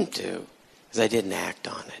didn't do is I didn't act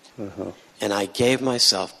on it. And I gave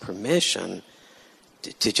myself permission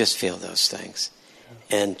to just feel those things.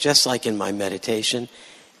 And just like in my meditation,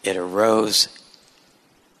 it arose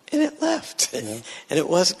and it left. And it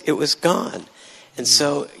was gone. And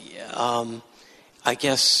so I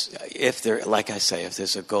guess if there, like I say, if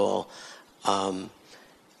there's a goal, I'm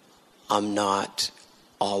not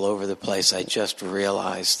all over the place. I just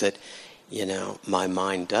realize that, my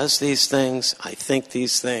mind does these things. I think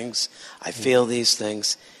these things. I feel these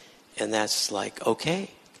things. And that's like, okay.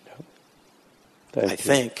 Thank I you.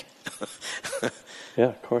 think. Yeah,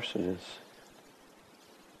 of course it is.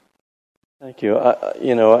 Thank you.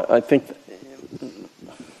 I think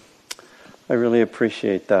I really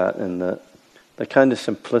appreciate that, and the kind of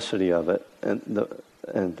simplicity of it,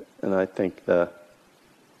 and I think the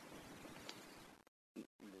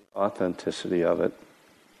authenticity of it,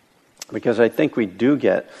 because I think we do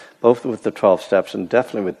get, both with the 12 steps and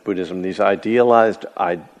definitely with Buddhism, these idealized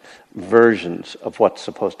versions of what's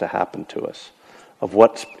supposed to happen to us, of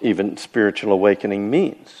what even spiritual awakening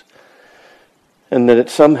means. And that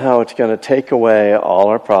it's going to take away all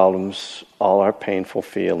our problems, all our painful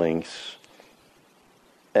feelings,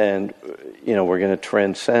 and, we're going to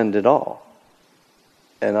transcend it all.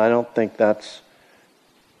 And I don't think that's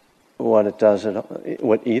what it does,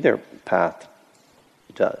 what either path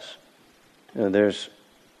does. There's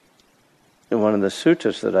one of the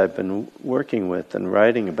suttas that I've been working with and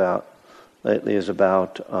writing about lately is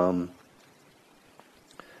about,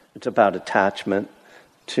 it's about attachment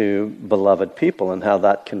to beloved people and how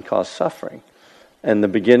that can cause suffering. And the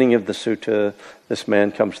beginning of the sutta, this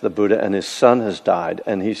man comes to the Buddha and his son has died,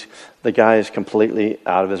 and the guy is completely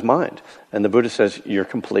out of his mind. And the Buddha says, "You're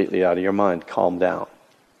completely out of your mind. Calm down.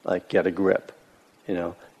 Like, get a grip.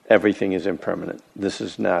 Everything is impermanent. This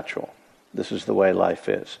is natural. This is the way life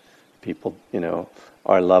is. People,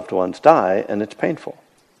 our loved ones die, and it's painful.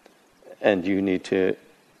 And you need to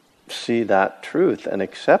see that truth and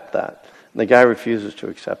accept that." And the guy refuses to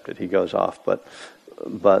accept it. He goes off, but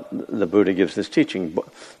the Buddha gives this teaching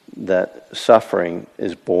that suffering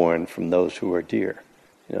is born from those who are dear.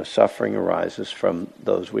 Suffering arises from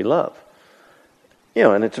those we love.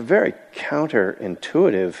 And it's a very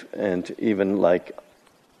counterintuitive and even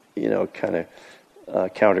kind of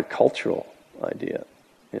countercultural idea.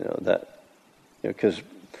 Because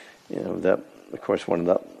that, of course, one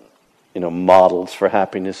of the models for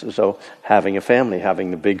happiness is having a family, having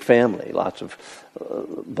the big family, lots of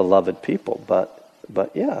beloved people.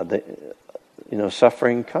 But yeah,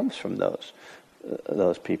 suffering comes from those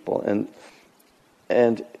people,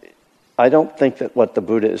 and I don't think that what the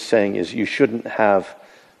Buddha is saying is you shouldn't have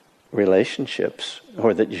relationships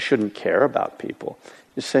or that you shouldn't care about people.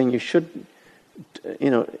 He's saying you shouldn't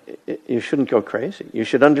go crazy. You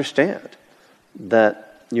should understand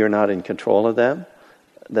that you're not in control of them,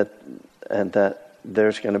 and that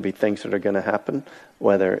there's going to be things that are going to happen,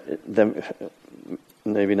 whether them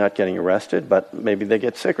maybe not getting arrested, but maybe they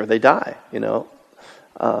get sick or they die.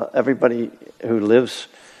 Everybody who lives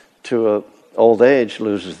to an old age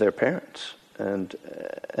loses their parents, and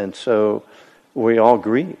so we all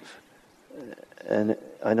grieve. And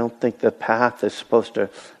I don't think the path is supposed to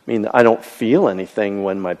mean that I don't feel anything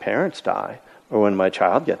when my parents die or when my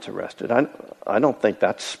child gets arrested. I don't think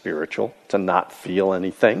that's spiritual, to not feel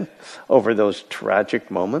anything over those tragic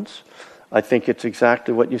moments. I think it's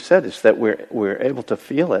exactly what you said, is that we're able to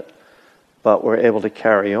feel it, but we're able to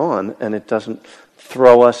carry on, and it doesn't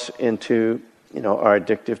throw us into our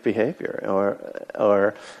addictive behavior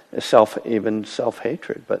or even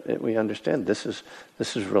self-hatred. But we understand this is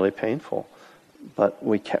really painful, but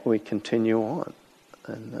we continue on.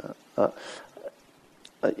 And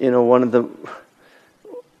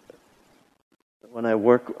when I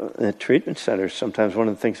work in treatment centers, sometimes one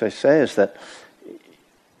of the things I say is that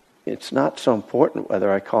it's not so important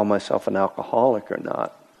whether I call myself an alcoholic or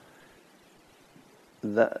not.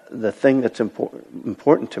 The thing that's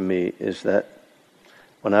important to me is that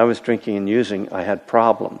when I was drinking and using, I had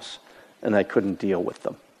problems, and I couldn't deal with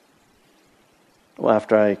them. Well,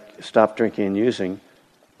 after I stopped drinking and using,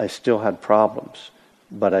 I still had problems,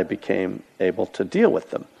 but I became able to deal with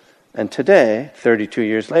them. And today, 32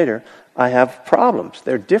 years later, I have problems.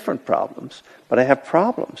 They're different problems, but I have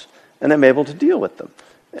problems, and I'm able to deal with them.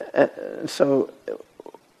 So,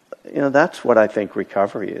 that's what I think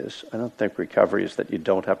recovery is. I don't think recovery is that you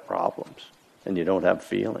don't have problems and you don't have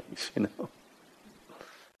feelings,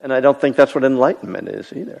 And I don't think that's what enlightenment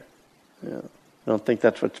is either. I don't think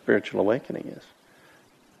that's what spiritual awakening is.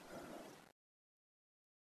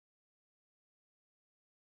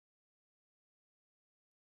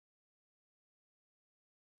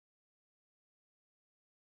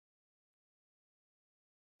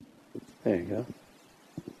 There you go.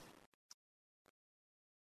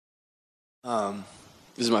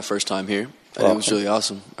 This is my first time here. And it was really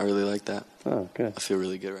awesome. I really like that. Oh, good. I feel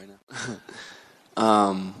really good right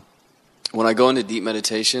now. When I go into deep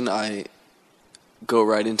meditation, I go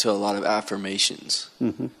right into a lot of affirmations,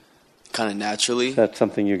 kind of naturally. Is that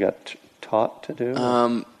something you got taught to do?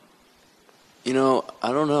 I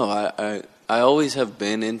don't know. I always have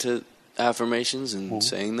been into affirmations and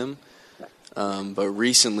saying them, but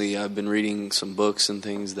recently I've been reading some books and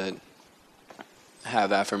things that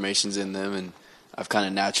have affirmations in them, and I've kind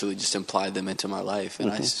of naturally just implied them into my life,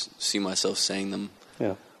 and I see myself saying them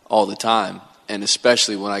all the time, and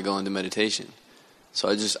especially when I go into meditation. So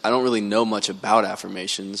I don't really know much about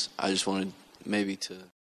affirmations. I just wanted maybe to...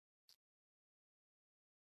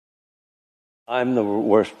 I'm the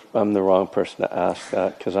wrong person to ask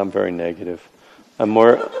that, because I'm very negative. I'm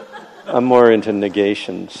more into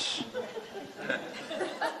negations.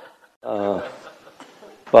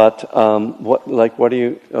 But what do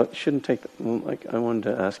you? Shouldn't take. I wanted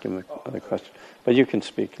to ask him another question, but you can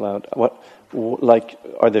speak loud.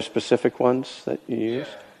 Are there specific ones that you use?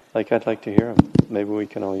 I'd like to hear them. Maybe we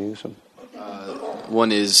can all use them.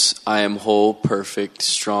 One is, I am whole, perfect,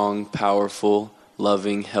 strong, powerful,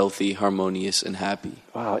 loving, healthy, harmonious, and happy.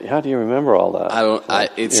 Wow, how do you remember all that? I've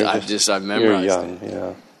memorized you're young, it.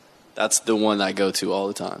 Yeah. That's the one I go to all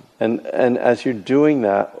the time. And as you're doing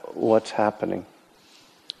that, what's happening?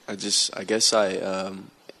 It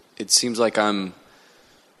seems like I'm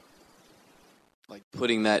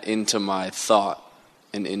putting that into my thought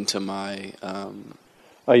and into my...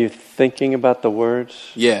 Are you thinking about the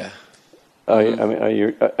words? Yeah. Are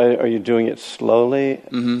you doing it slowly?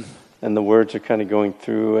 Mm-hmm. And the words are kind of going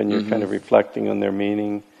through, and you're kind of reflecting on their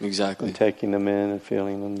meaning. Exactly. And taking them in and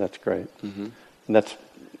feeling them. That's great. Mm-hmm. And that's,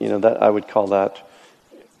 that I would call that.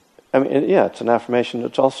 It's an affirmation.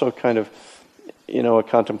 It's also kind of, a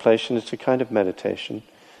contemplation. It's a kind of meditation.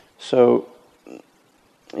 So,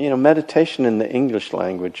 meditation in the English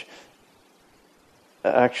language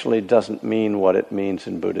actually doesn't mean what it means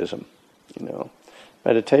in Buddhism.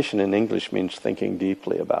 Meditation in English means thinking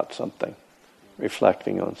deeply about something,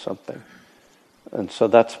 reflecting on something. And so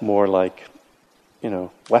that's more like,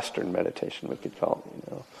 Western meditation, we could call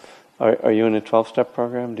it, Are you in a 12-step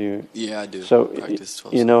program? Yeah, I do. So, practice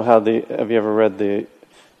 12 have you ever read the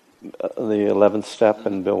 11th step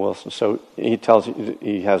in Bill Wilson? So he tells you,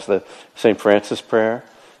 he has the St. Francis prayer.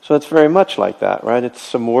 So it's very much like that, right? It's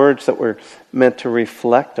some words that we're meant to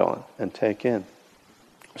reflect on and take in.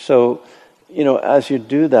 So, as you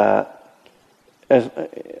do that,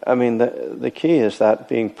 the key is that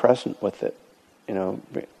being present with it,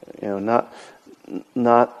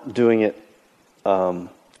 not doing it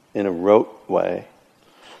in a rote way,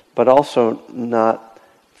 but also not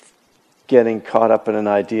getting caught up in an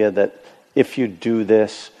idea that if you do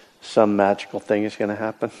this, some magical thing is going to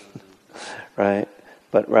happen, right?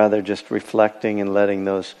 But rather just reflecting and letting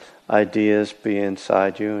those ideas be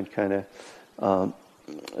inside you and kind of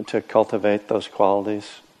to cultivate those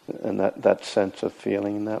qualities and that sense of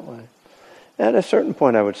feeling in that way. At a certain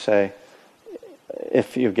point, I would say,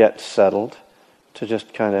 if you get settled, to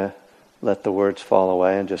just kind of let the words fall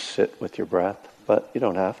away and just sit with your breath. But you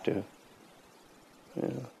don't have to.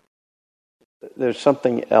 There's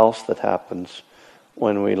something else that happens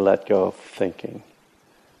when we let go of thinking.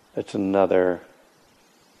 It's another...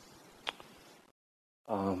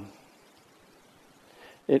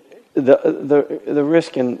 The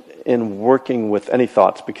risk in working with any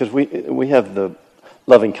thoughts, because we have the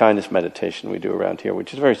loving kindness meditation we do around here,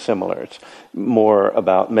 which is very similar. It's more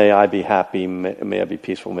about may I be happy, may I be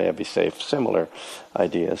peaceful, may I be safe, similar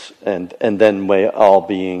ideas, and then may all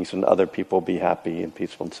beings and other people be happy and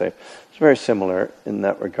peaceful and safe. It's very similar in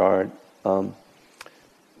that regard,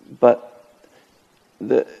 but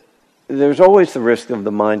there's always the risk of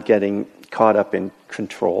the mind getting caught up in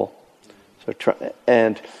control,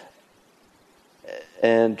 and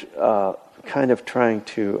kind of trying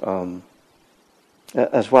to,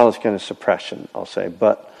 as well as kind of suppression, I'll say,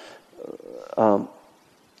 but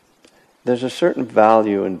there's a certain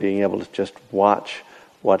value in being able to just watch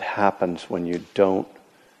what happens when you don't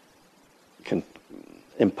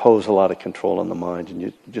impose a lot of control on the mind, and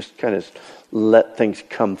you just kind of let things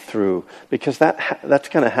come through, because that's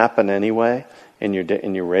going to happen anyway in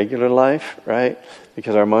your regular life, right?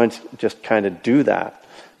 Because our minds just kind of do that.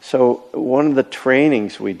 So one of the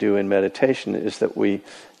trainings we do in meditation is that we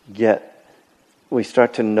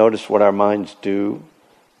start to notice what our minds do.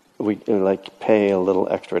 We like pay a little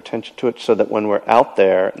extra attention to it, so that when we're out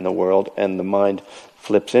there in the world and the mind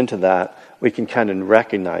flips into that, we can kind of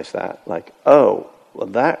recognize that, like, oh, well,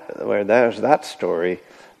 there's that story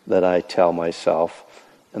that I tell myself,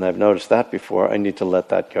 and I've noticed that before. I need to let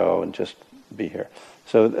that go and just be here.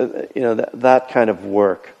 So that kind of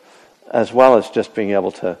work, as well as just being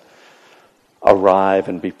able to arrive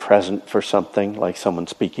and be present for something, like someone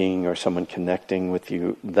speaking or someone connecting with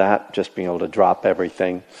you, that just being able to drop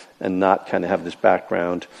everything and not kind of have this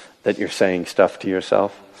background that you're saying stuff to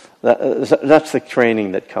yourself. That's the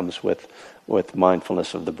training that comes with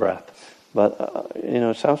mindfulness of the breath. But,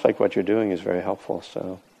 it sounds like what you're doing is very helpful,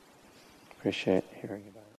 so appreciate hearing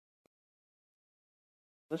about it.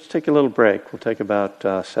 Let's take a little break. We'll take about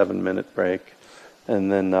a 7-minute break, and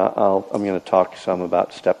then I'm going to talk some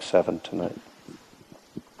about step 7 tonight.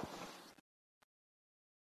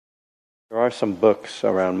 There are some books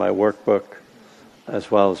around. My workbook, as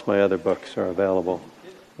well as my other books, are available.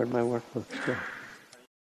 Where'd my workbooks go?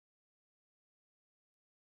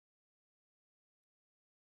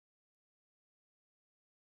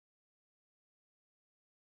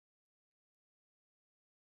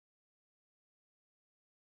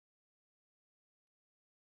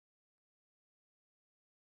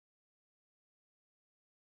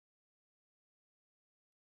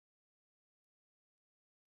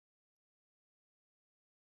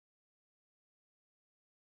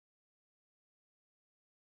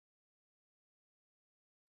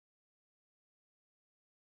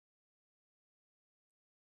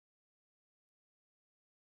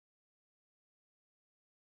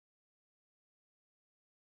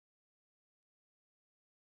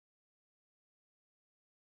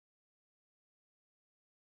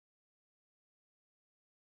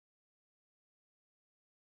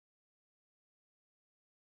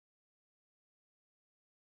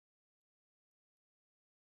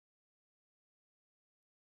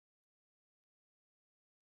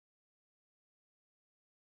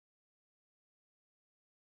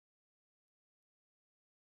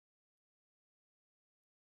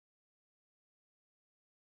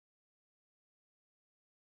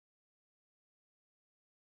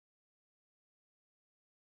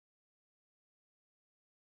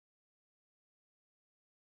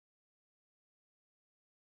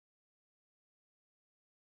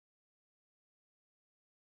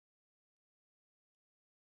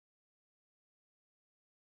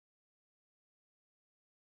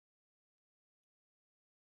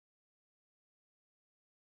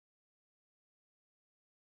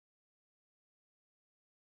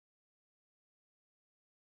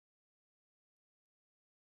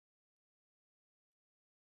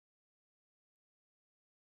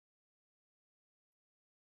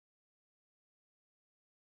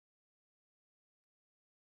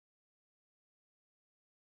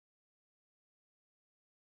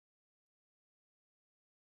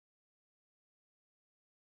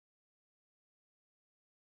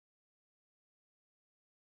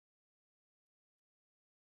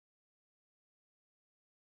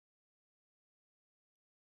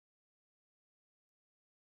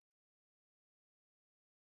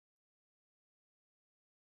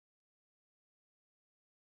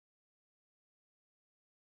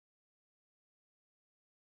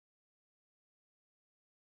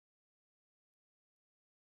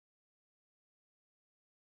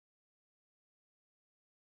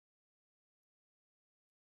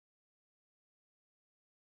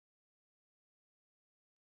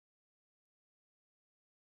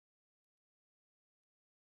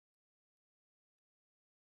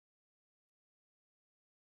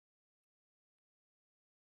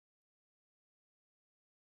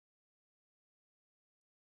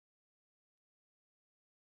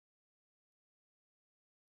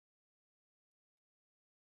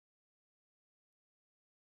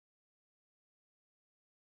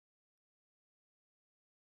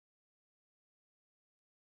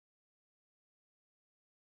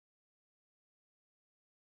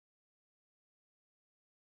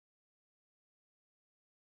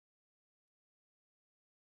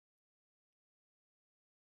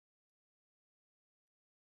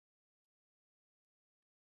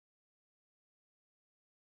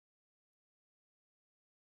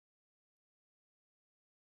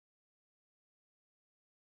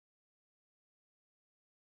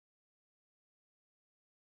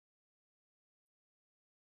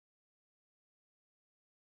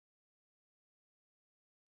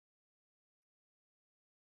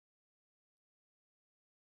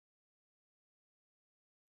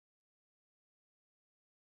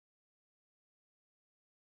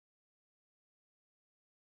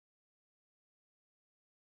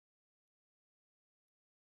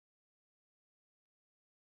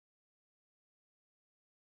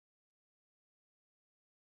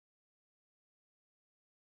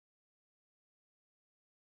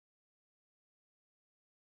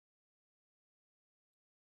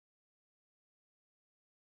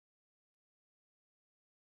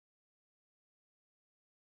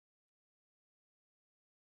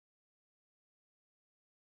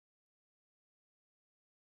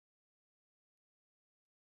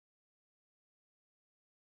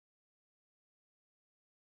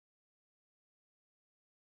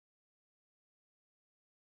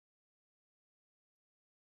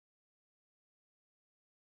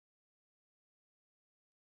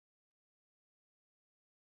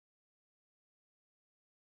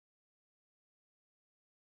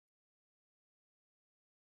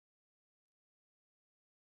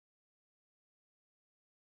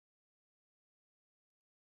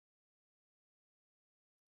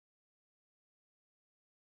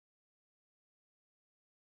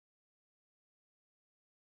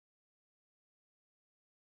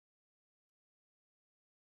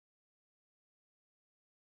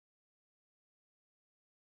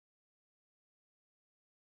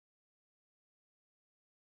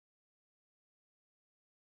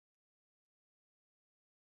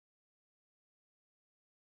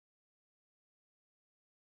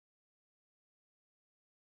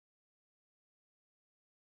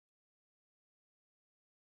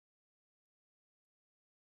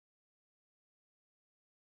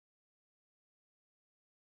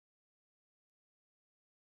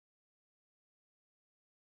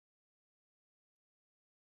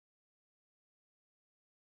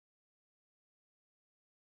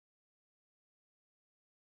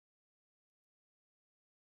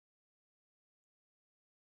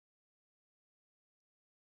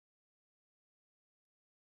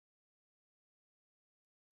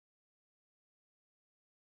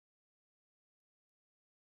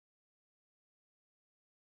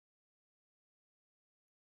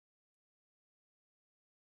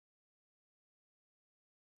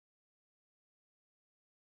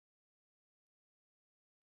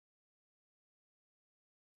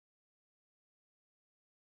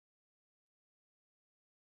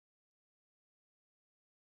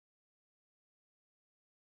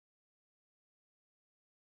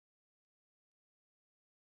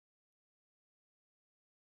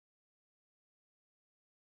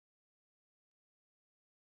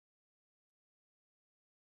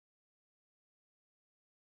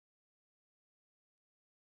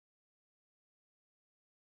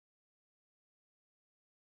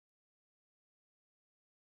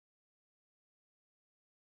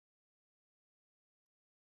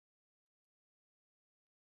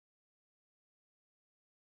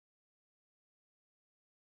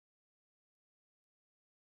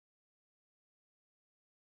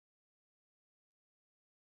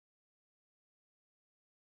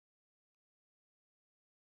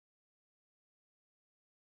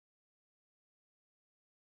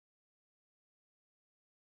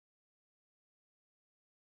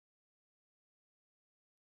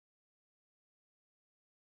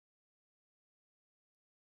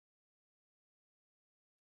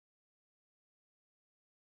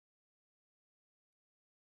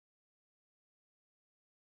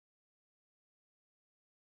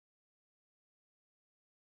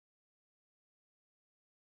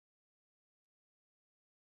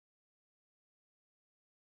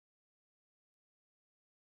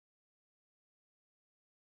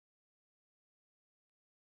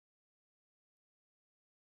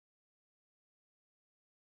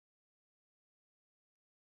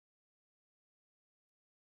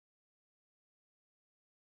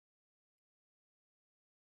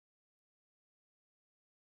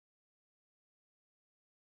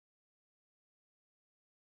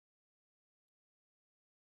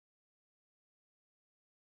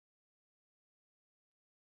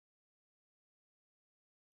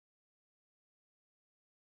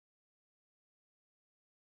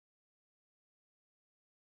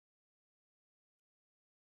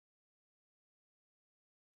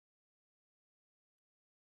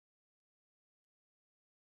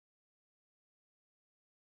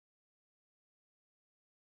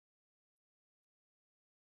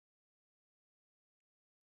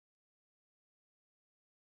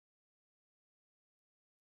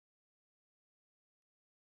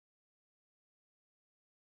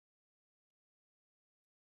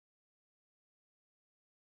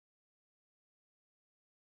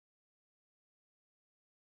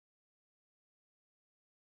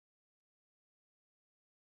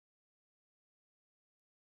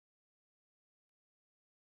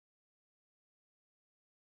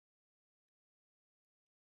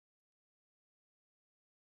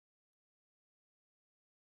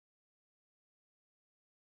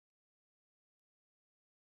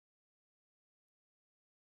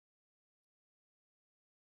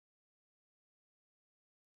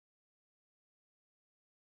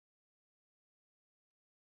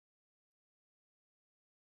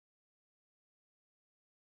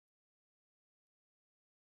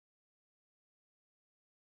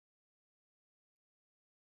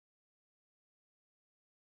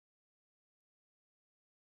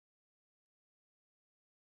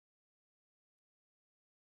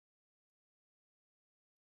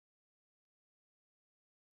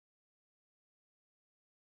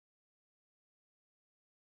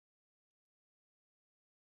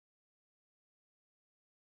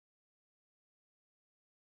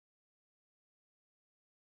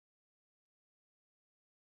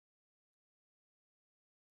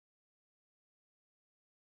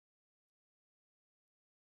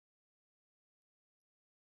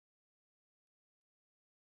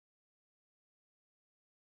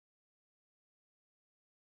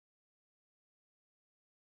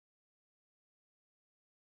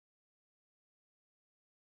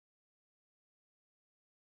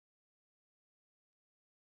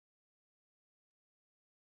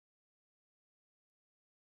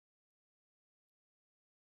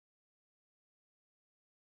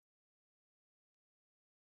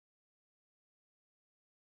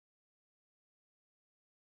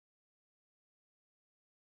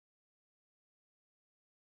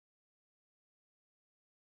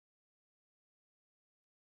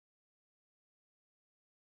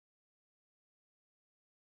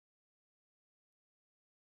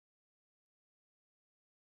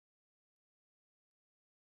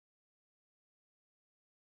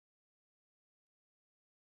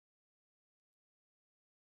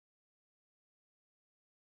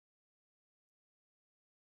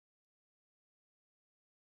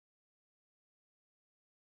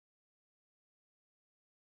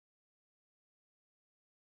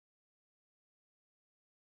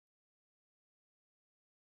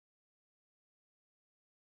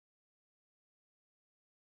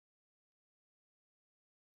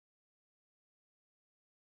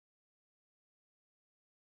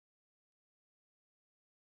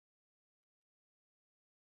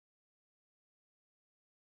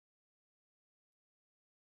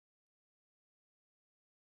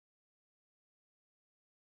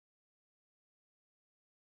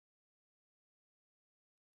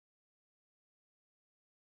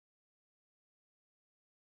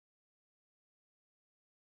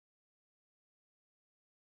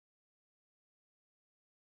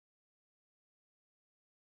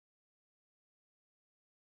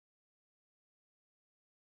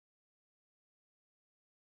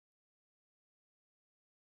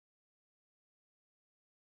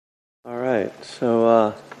 All right,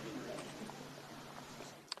 so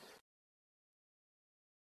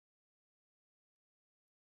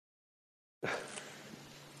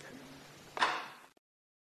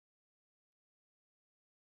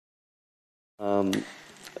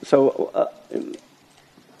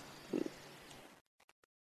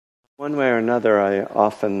one way or another, I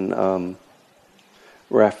often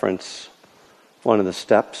reference one of the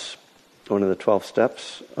steps, one of the 12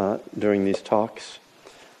 steps during these talks,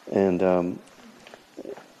 and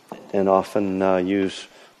often use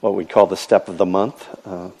what we call the step of the month.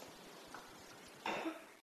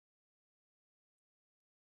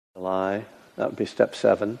 July, that would be step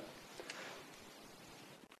 7.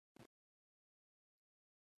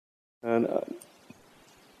 And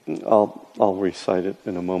I'll recite it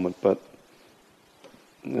in a moment, but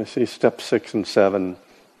I see step 6 and 7.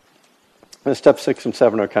 Step 6 and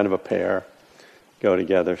 7 are kind of a pair, go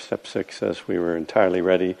together. Step 6 says we were entirely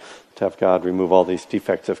ready to have God remove all these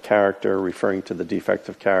defects of character, referring to the defects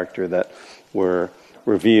of character that were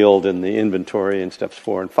revealed in the inventory in steps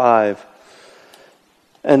 4 and 5.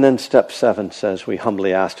 And then step 7 says we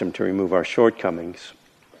humbly asked him to remove our shortcomings.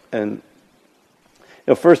 And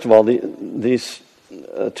first of all, these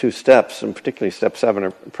 2 steps, and particularly step 7,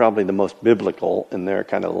 are probably the most biblical in their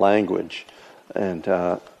kind of language. And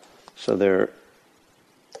so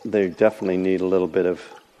they definitely need a little bit of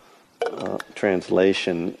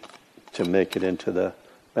translation to make it into the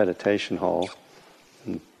meditation hall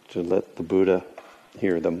and to let the Buddha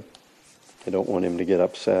hear them. I don't want him to get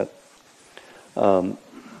upset.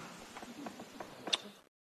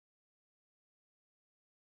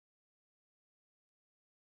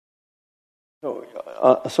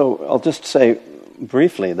 So I'll just say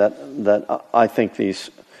briefly that I think these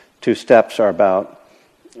 2 steps are about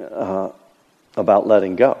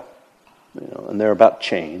letting go, and they're about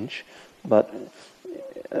change. But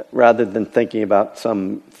rather than thinking about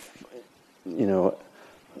some,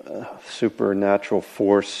 supernatural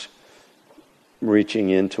force reaching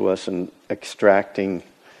into us and extracting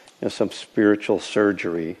some spiritual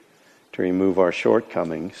surgery to remove our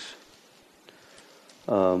shortcomings,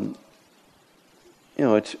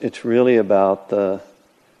 it's really about the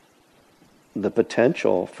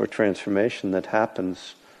potential for transformation that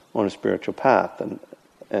happens on a spiritual path,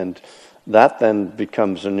 and that then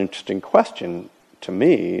becomes an interesting question to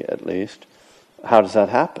me, at least. How does that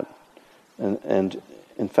happen? And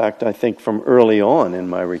in fact, I think from early on in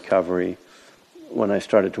my recovery, when I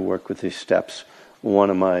started to work with these steps, one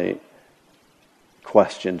of my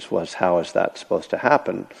questions was, how is that supposed to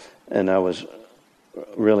happen? And I was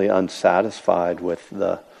really unsatisfied with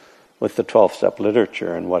the 12-step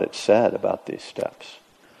literature and what it said about these steps.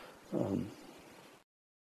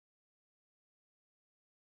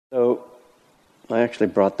 So I actually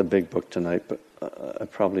brought the big book tonight, but I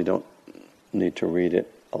probably don't need to read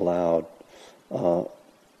it aloud,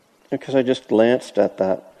 because I just glanced at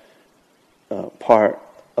that part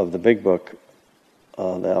of the big book,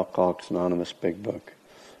 the Alcoholics Anonymous big book,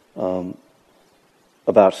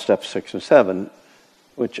 about steps 6 and 7,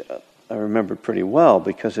 which I remember pretty well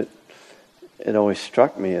because it always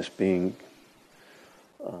struck me as being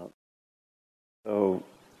so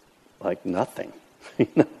like nothing.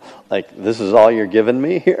 Like, this is all you're giving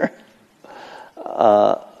me here?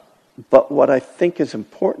 But what I think is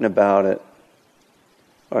important about it,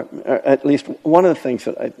 or at least one of the things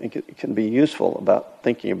that I think it can be useful about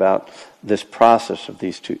thinking about this process of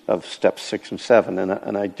these 2, of steps 6 and 7,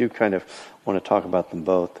 and I do kind of want to talk about them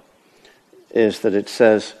both, is that it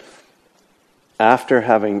says, after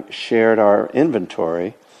having shared our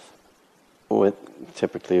inventory with,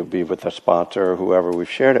 typically it would be with a sponsor or whoever we've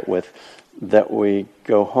shared it with, that we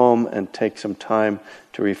go home and take some time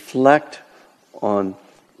to reflect on,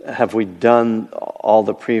 have we done all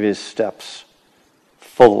the previous steps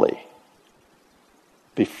fully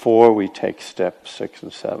before we take step 6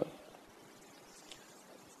 and 7.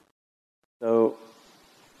 So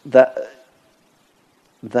that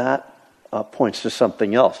points to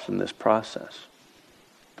something else in this process.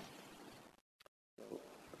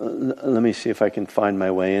 Let me see if I can find my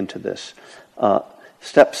way into this.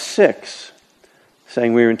 Step 6,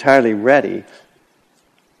 saying we were entirely ready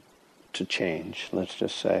to change, let's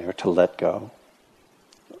just say, or to let go.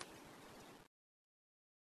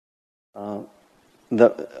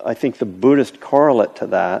 I think the Buddhist correlate to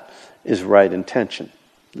that is right intention.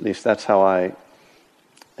 At least that's how I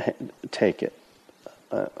take it.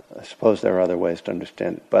 I suppose there are other ways to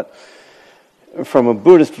understand it. But from a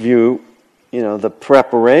Buddhist view, the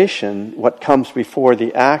preparation, what comes before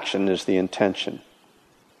the action is the intention.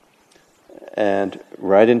 And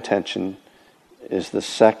right intention is the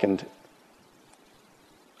second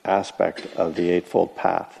aspect of the Eightfold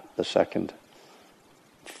Path, the second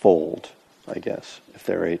fold, I guess, if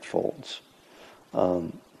there are 8 folds.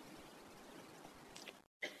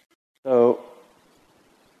 So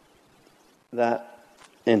that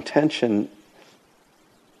intention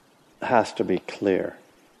has to be clear.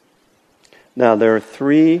 Now, there are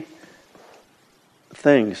 3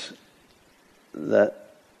 things that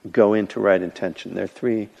go into right intention. There are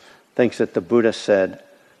 3 things that the Buddha said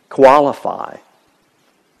qualify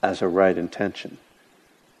as a right intention.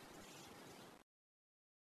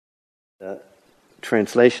 The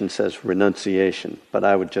translation says renunciation, but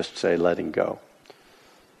I would just say letting go.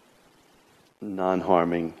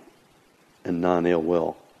 Non-harming and non-ill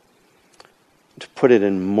will. To put it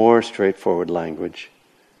in more straightforward language,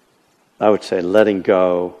 I would say letting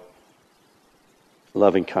go,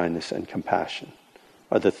 loving kindness, and compassion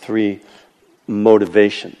are the 3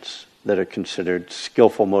 motivations that are considered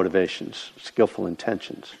skillful motivations, skillful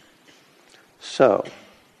intentions. So,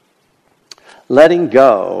 letting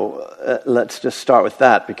go, let's just start with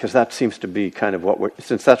that, because that seems to be kind of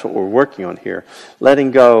since that's what we're working on here.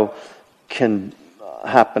 Letting go can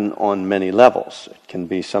happen on many levels. It can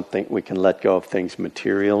be something, we can let go of things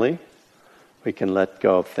materially, we can let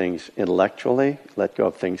go of things intellectually, let go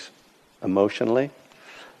of things emotionally,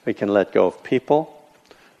 we can let go of people,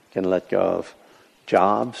 we can let go of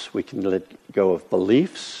jobs, we can let go of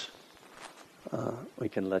beliefs, we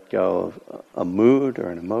can let go of a mood or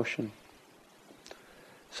an emotion.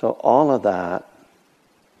 So all of that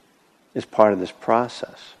is part of this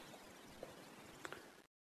process.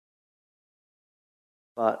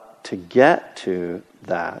 But to get to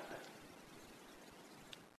that,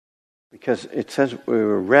 because it says we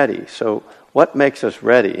were ready, so what makes us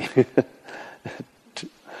ready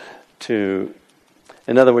to,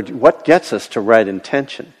 in other words, what gets us to right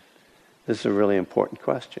intention? This is a really important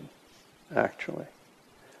question, actually.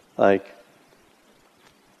 Like,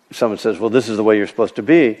 someone says, well, this is the way you're supposed to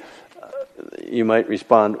be. You might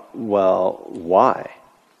respond, well, why?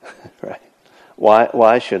 Right?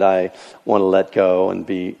 Why should I want to let go and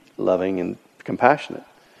be loving and compassionate?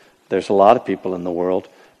 There's a lot of people in the world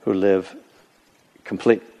who live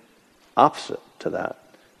complete opposite to that.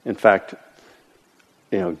 In fact,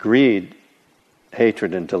 greed,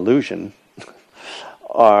 hatred, and delusion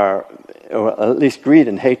are, or at least greed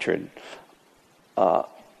and hatred,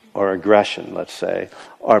 or aggression, let's say,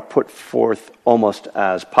 are put forth almost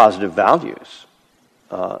as positive values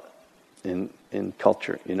in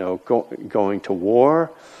culture. Going to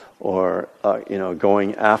war, or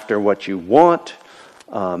going after what you want,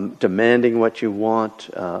 demanding what you want,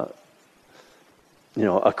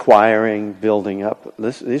 acquiring, building up.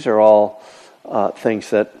 These are all things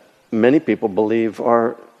that many people believe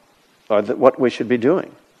are what we should be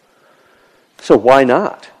doing. So why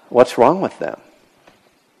not? What's wrong with them?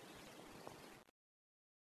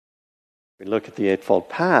 We look at the Eightfold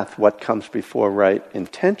Path, what comes before right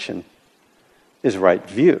intention is right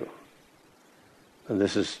view. And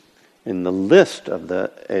this is in the list of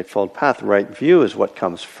the Eightfold Path. Right view is what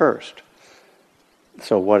comes first.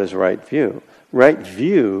 So what is right view? Right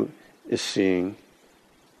view is seeing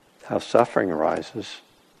how suffering arises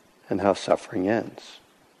and how suffering ends.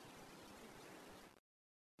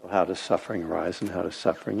 So how does suffering arise and how does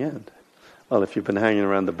suffering end? Well, if you've been hanging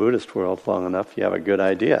around the Buddhist world long enough, you have a good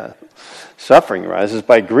idea. Suffering arises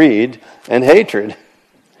by greed and hatred.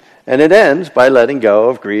 And it ends by letting go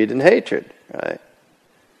of greed and hatred, right?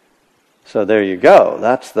 So there you go.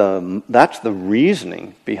 That's the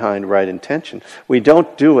reasoning behind right intention. We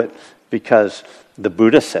don't do it because the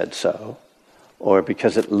Buddha said so, or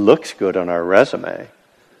because it looks good on our resume,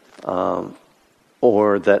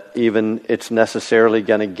 or that even it's necessarily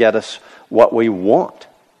going to get us what we want.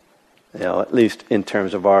 At least in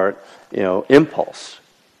terms of our, impulse.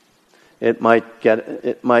 It might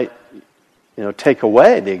take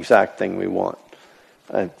away the exact thing we want.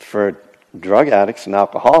 For drug addicts and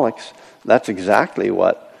alcoholics, that's exactly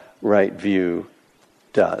what right view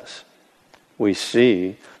does. We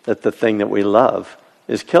see that the thing that we love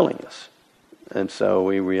is killing us. And so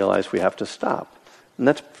we realize we have to stop. And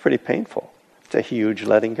that's pretty painful. It's a huge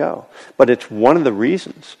letting go. But it's one of the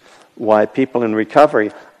reasons why people in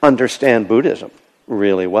recovery understand Buddhism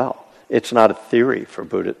really well. It's not a theory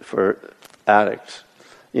for addicts.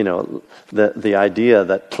 The idea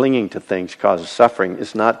that clinging to things causes suffering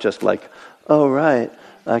is not just like, oh right,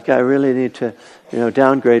 like I really need to,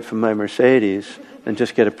 downgrade from my Mercedes and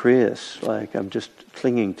just get a Prius. Like I'm just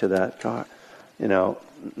clinging to that car. No,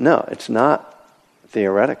 it's not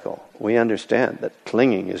theoretical. We understand that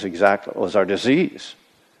clinging is our disease.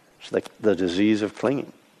 It's like the disease of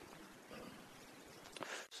clinging.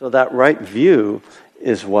 So that right view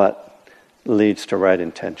is what leads to right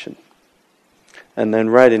intention. And then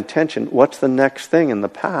right intention, what's the next thing in the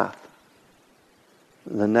path?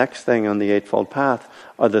 The next thing on the Eightfold Path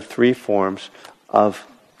are the 3 forms of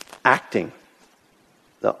acting,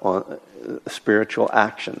 the spiritual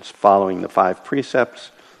actions, following the 5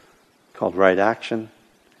 precepts called right action,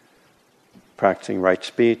 practicing right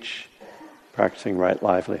speech, practicing right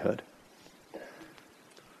livelihood.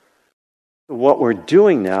 What we're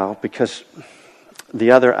doing now, because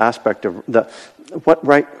the other aspect of what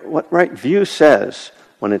right view says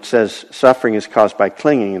when it says suffering is caused by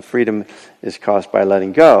clinging and freedom is caused by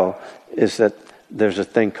letting go, is that there's a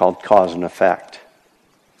thing called cause and effect,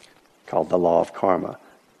 called the law of karma.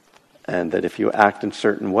 And that if you act in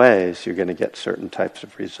certain ways, you're going to get certain types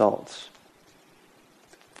of results.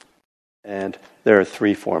 And there are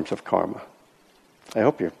 3 forms of karma. I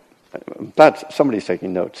hope I'm glad somebody's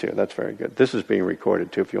taking notes here. That's very good. This is being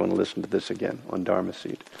recorded too if you want to listen to this again on Dharma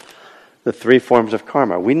Seed. The 3 forms of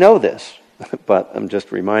karma. We know this, but I'm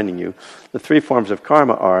just reminding you. The 3 forms of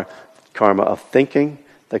karma are karma of thinking,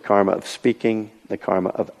 the karma of speaking, the karma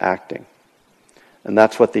of acting. And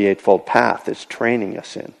that's what the Eightfold Path is training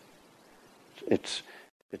us in. It's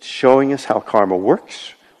showing us how karma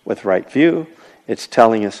works with right view. It's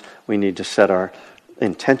telling us we need to set our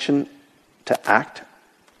intention to act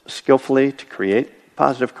skillfully to create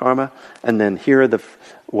positive karma. And then here are the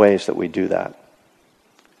ways that we do that.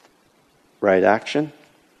 Right action,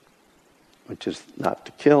 which is not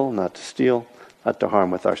to kill, not to steal, not to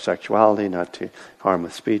harm with our sexuality, not to harm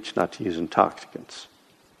with speech, not to use intoxicants.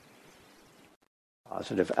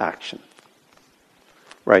 Positive action.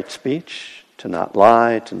 Right speech, to not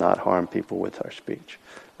lie, to not harm people with our speech.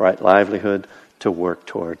 Right livelihood, to work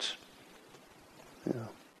towards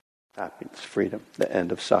happiness, freedom, the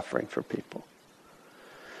end of suffering for people.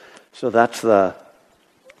 So that's the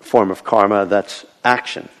form of karma that's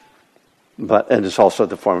action. And it's also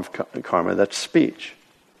the form of karma that's speech.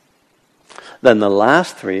 Then the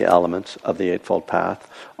last 3 elements of the Eightfold Path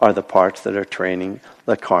are the parts that are training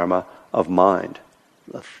the karma of mind,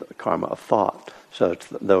 the karma of thought. So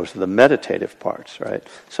those are the meditative parts, right?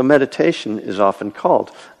 So meditation is often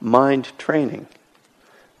called mind training.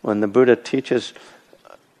 When the Buddha teaches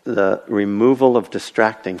the removal of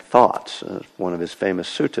distracting thoughts, one of his famous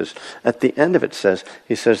suttas, at the end of it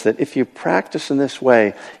he says that if you practice in this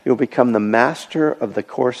way, you'll become the master of the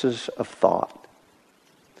courses of thought.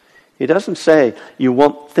 He doesn't say you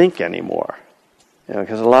won't think anymore.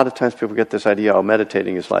 Because a lot of times people get this idea,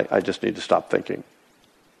 meditating is like, I just need to stop thinking.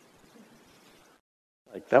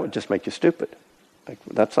 Like, that would just make you stupid. Like,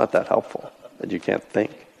 that's not that helpful, that you can't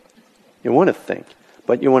think. You want to think,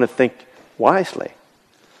 but you want to think wisely.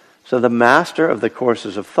 So the master of the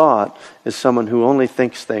courses of thought is someone who only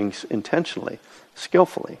thinks things intentionally,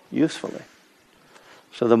 skillfully, usefully.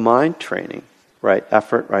 So the mind training, right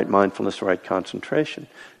effort, right mindfulness, right concentration,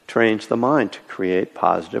 trains the mind to create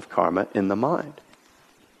positive karma in the mind.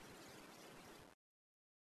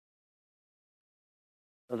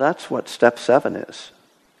 So that's what step 7 is.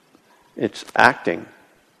 It's acting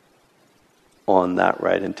on that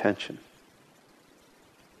right intention.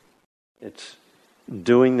 It's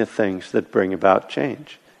doing the things that bring about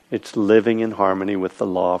change. It's living in harmony with the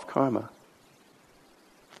law of karma.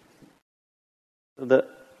 The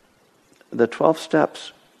 12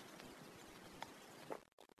 steps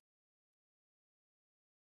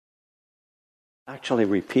actually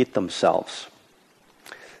repeat themselves.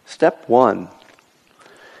 Step 1,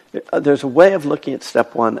 there's a way of looking at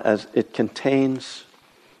step 1 as it contains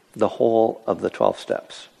the whole of the 12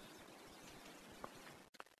 steps.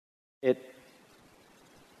 It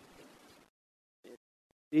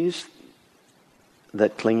sees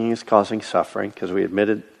that clinging is causing suffering because we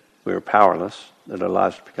admitted we were powerless, that our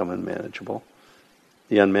lives become unmanageable.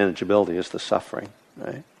 The unmanageability is the suffering,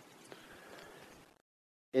 right?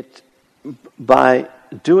 By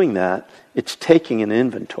doing that, it's taking an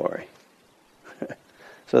inventory.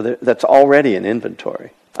 So that's already an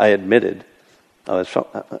inventory. I admitted,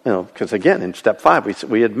 because again, in step 5,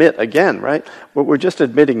 we admit again, right? We're just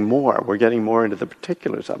admitting more. We're getting more into the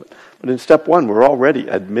particulars of it. But in step 1, we're already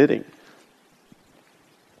admitting.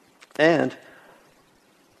 And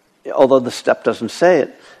although the step doesn't say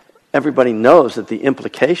it, everybody knows that the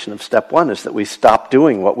implication of step 1 is that we stop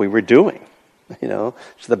doing what we were doing.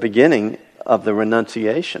 It's the beginning of the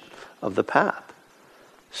renunciation of the path.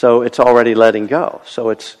 So it's already letting go. So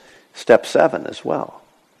it's step 7 as well.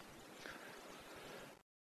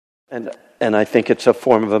 And I think it's a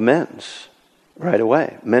form of amends right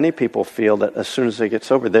away. Many people feel that as soon as they get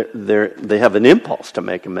sober, they have an impulse to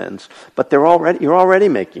make amends, but you're already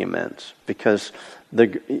making amends because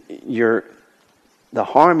you're the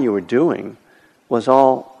harm you were doing was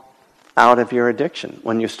all out of your addiction.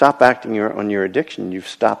 When you stop acting on your addiction, you've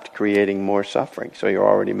stopped creating more suffering, so you're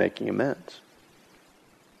already making amends.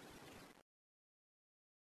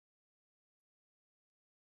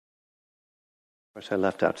 Of course, I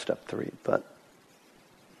left out step 3, but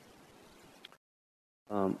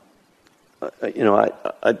I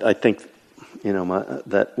think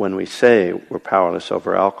that when we say we're powerless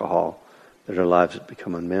over alcohol, that our lives have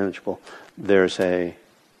become unmanageable, there's an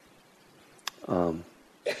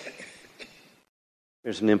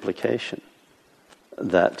implication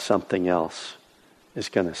that something else is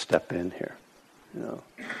going to step in here.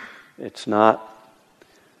 It's not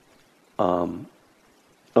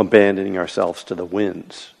abandoning ourselves to the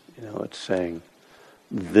winds. It's saying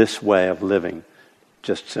this way of living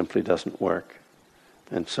just simply doesn't work.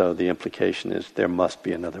 And so the implication is there must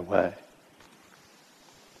be another way.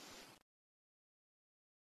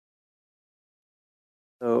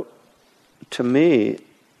 So to me,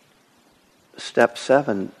 step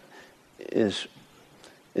 7 is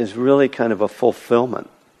really kind of a fulfillment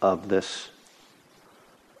of this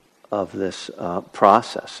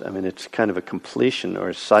process. I mean, it's kind of a completion or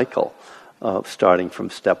a cycle of starting from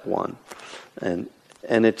step 1. And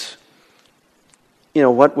it's,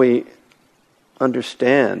 what we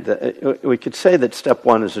understand. We could say that step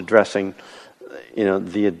 1 is addressing,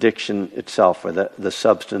 the addiction itself, or the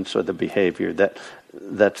substance or the behavior.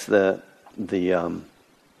 That's the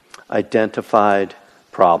identified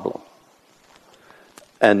problem.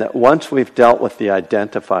 And that once we've dealt with the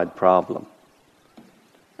identified problem,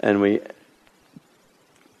 and we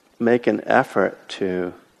make an effort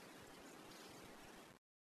to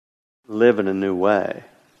live in a new way,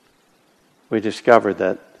 we discover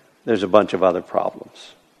that there's a bunch of other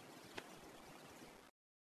problems.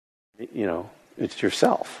 It's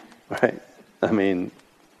yourself, right? I mean,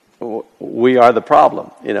 we are the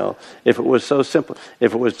problem, If it was so simple,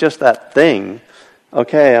 if it was just that thing,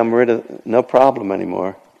 okay, I'm rid of, no problem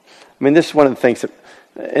anymore. I mean, this is one of the things that,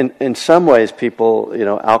 in some ways, people,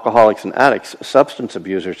 alcoholics and addicts, substance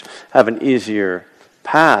abusers, have an easier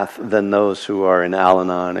path than those who are in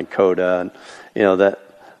Al-Anon and Coda, and, that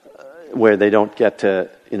where they don't get to,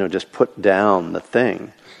 just put down the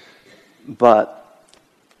thing. But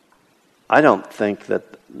I don't think that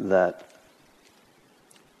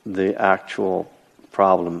the actual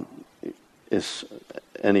problem is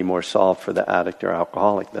any more solved for the addict or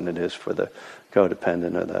alcoholic than it is for the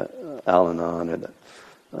codependent or the Al-Anon or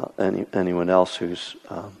anyone else whose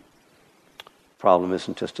problem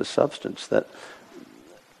isn't just a substance. That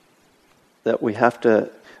we have to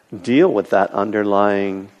deal with that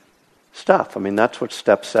underlying stuff. I mean, that's what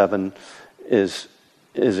step 7 is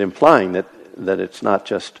implying, that it's not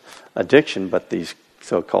just addiction, but these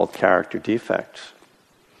so-called character defects.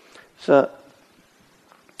 So,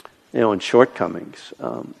 and shortcomings.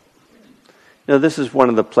 This is one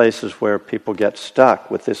of the places where people get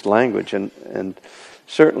stuck with this language, and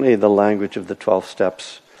certainly the language of the 12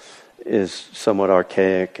 steps is somewhat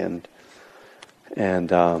archaic and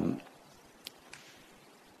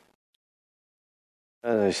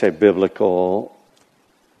as I say, biblical,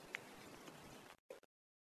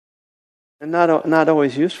 and not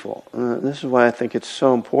always useful. This is why I think it's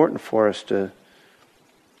so important for us to,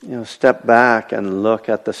 step back and look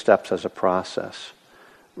at the steps as a process,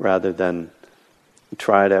 rather than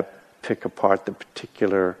try to pick apart the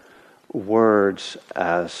particular words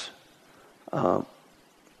as, in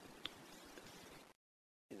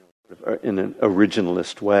an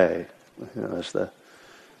originalist way, as the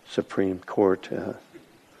Supreme Court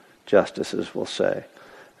justices will say.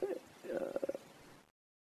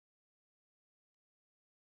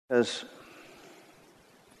 Because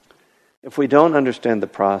if we don't understand the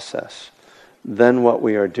process, then what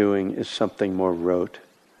we are doing is something more rote,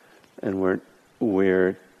 and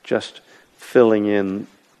we're just filling in,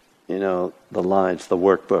 the lines, the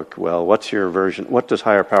workbook. Well, what's your version? What does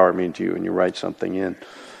higher power mean to you? And you write something in.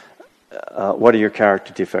 What are your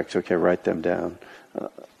character defects? Okay, write them down.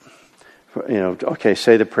 Okay,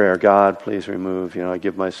 say the prayer, God, please remove, I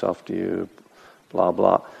give myself to you, blah,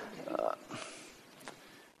 blah.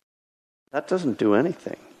 That doesn't do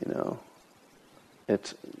anything,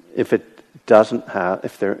 It's, if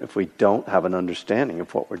we don't have an understanding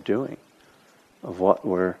of what we're doing, of what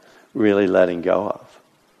we're really letting go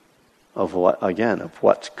of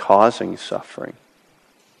what's causing suffering.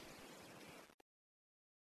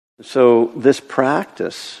 So this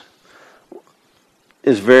practice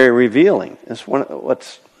is very revealing. It's one of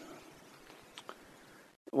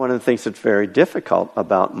the things that's very difficult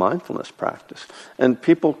about mindfulness practice. And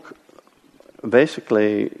people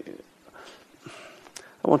basically,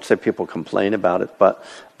 I won't say people complain about it, but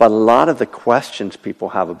a lot of the questions people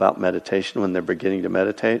have about meditation when they're beginning to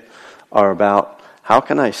meditate are about, how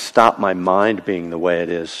can I stop my mind being the way it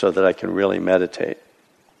is so that I can really meditate?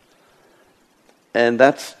 And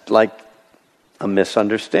that's like a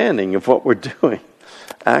misunderstanding of what we're doing.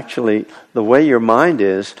 Actually, the way your mind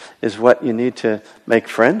is what you need to make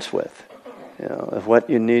friends with. Of what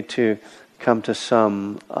you need to come to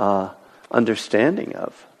some understanding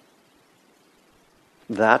of.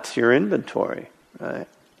 That's your inventory, right?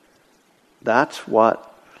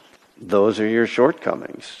 Those are your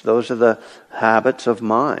shortcomings. Those are the habits of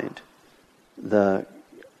mind that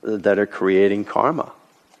are creating karma.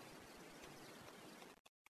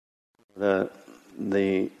 The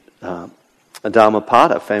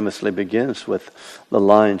Dhammapada famously begins with the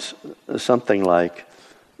lines something like,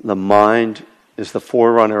 the mind is the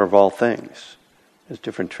forerunner of all things. There's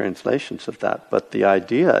different translations of that, but the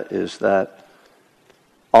idea is that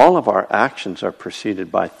all of our actions are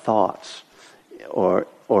preceded by thoughts or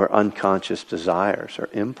unconscious desires or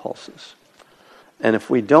impulses. And if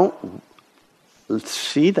we don't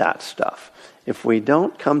see that stuff, if we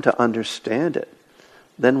don't come to understand it,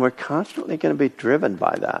 then we're constantly going to be driven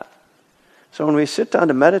by that. So when we sit down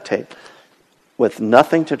to meditate with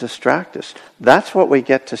nothing to distract us, that's what we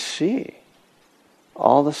get to see.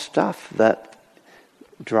 All the stuff that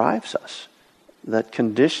drives us, that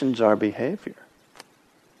conditions our behavior.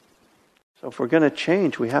 So if we're going to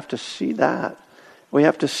change, we have to see that. We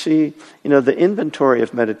have to see, the inventory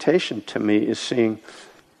of meditation to me is seeing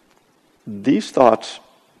these thoughts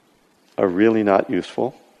are really not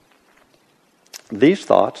useful. These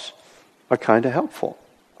thoughts are kind of helpful.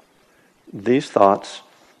 These thoughts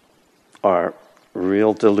are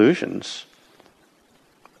real delusions.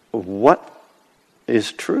 What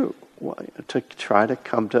is true? To try to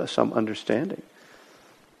come to some understanding.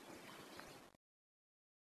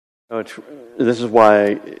 This is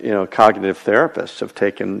why cognitive therapists have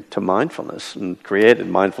taken to mindfulness and created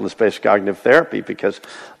mindfulness-based cognitive therapy, because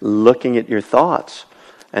looking at your thoughts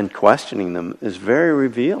and questioning them is very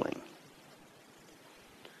revealing.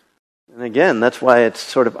 And again, that's why it's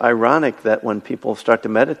sort of ironic that when people start to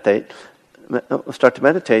meditate,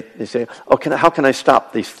 they say, how can I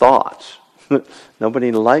stop these thoughts?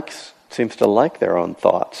 Nobody seems to like their own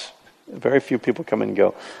thoughts. Very few people come in and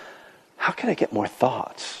go, how can I get more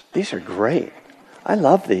thoughts? These are great. I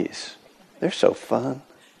love these. They're so fun.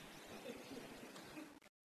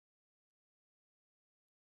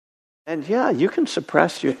 And you can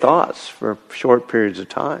suppress your thoughts for short periods of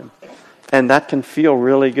time. And that can feel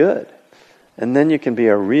really good. And then you can be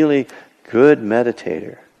a really good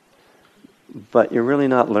meditator. But you're really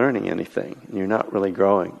not learning anything. You're not really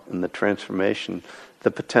growing. And the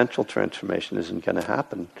potential transformation isn't going to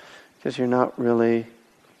happen because you're not really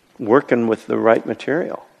working with the right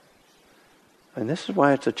material. And this is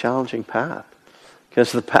why it's a challenging path.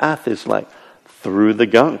 Because the path is like through the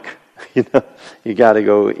gunk. You got to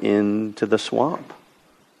go into the swamp.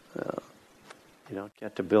 You don't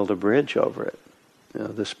get to build a bridge over it.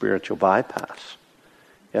 The spiritual bypass.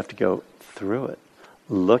 You have to go through it.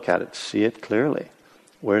 Look at it. See it clearly.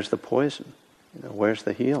 Where's the poison? Where's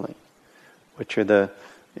the healing? Which are the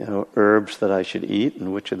herbs that I should eat,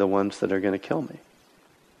 and which are the ones that are going to kill me?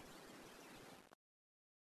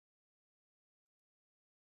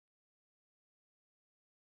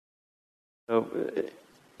 So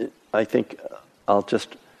I think I'll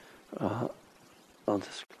just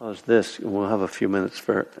close this. We'll have a few minutes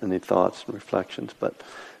for any thoughts and reflections, but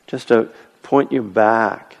just to point you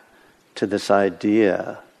back to this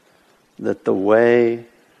idea that the way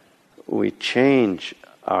we change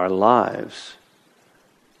our lives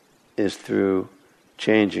is through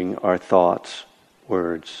changing our thoughts,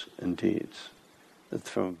 words, and deeds. That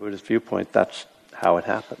from a Buddhist viewpoint, that's how it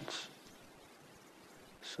happens.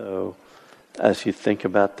 So as you think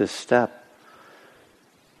about this step,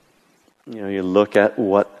 you look at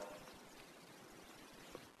what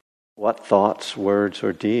thoughts, words,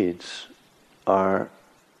 or deeds are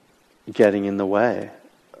getting in the way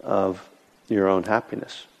of your own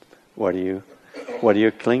happiness. What are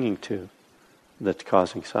you clinging to that's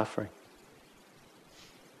causing suffering?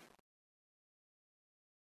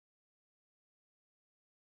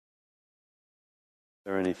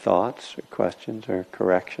 Are there any thoughts or questions or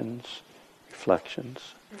corrections,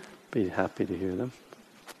 reflections? Be happy to hear them.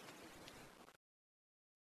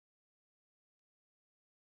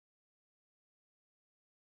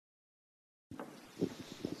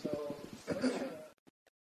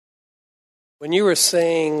 When you were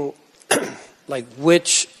saying,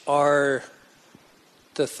 which are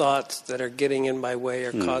the thoughts that are getting in my way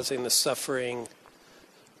or causing the suffering,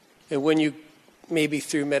 and when you maybe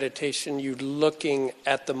through meditation, you looking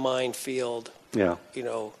at the mind field, Yeah.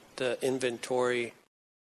 The inventory.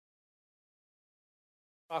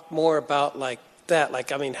 Talk more about like that.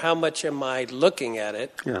 Like, I mean, how much am I looking at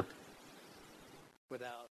it? Yeah.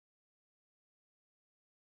 Without.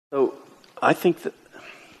 So I think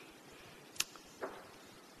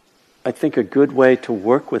a good way to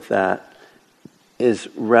work with that is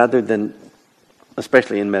rather than,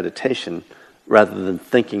 especially in meditation, rather than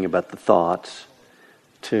thinking about the thoughts,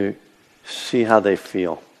 to see how they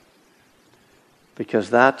feel. Because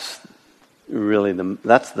that's really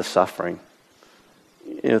that's the suffering.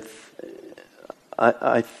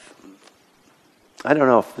 I don't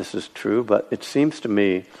know if this is true, but it seems to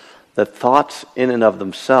me that thoughts in and of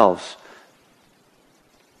themselves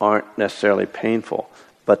aren't necessarily painful,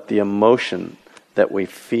 but the emotion that we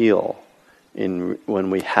feel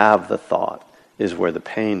when we have the thought is where the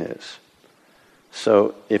pain is.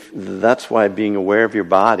 So if that's why being aware of your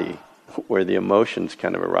body, where the emotions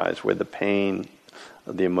kind of arise, where the pain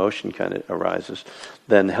of the emotion kind of arises,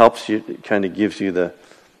 then helps you, kind of gives you the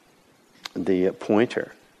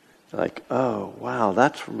pointer. Like, oh, wow,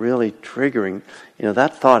 that's really triggering.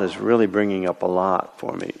 That thought is really bringing up a lot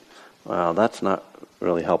for me. Wow, that's not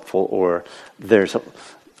really helpful. Or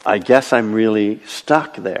I guess I'm really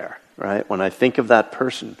stuck there, right? When I think of that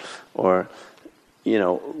person, or,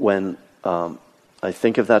 when I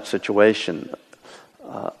think of that situation,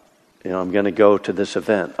 I'm going to go to this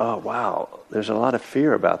event. Oh, wow, there's a lot of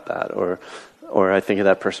fear about that. Or I think of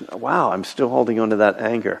that person. Wow, I'm still holding on to that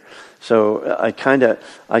anger. So I kind of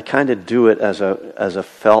do it as a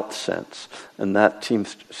felt sense, and that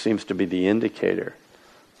seems to be the indicator.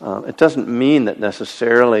 It doesn't mean that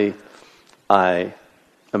necessarily I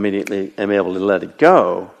immediately am able to let it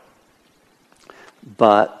go,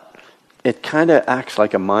 but it kind of acts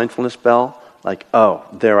like a mindfulness bell. Like, oh,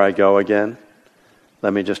 there I go again.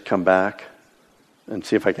 Let me just come back and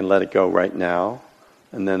see if I can let it go right now,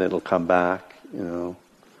 and then it'll come back. I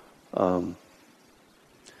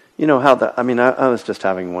was just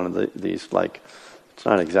having one of these, like, it's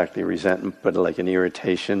not exactly resentment, but like an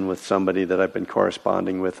irritation with somebody that I've been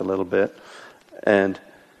corresponding with a little bit. And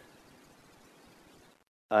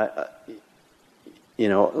I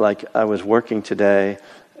was working today,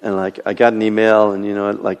 and like I got an email, and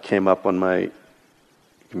it like came up on my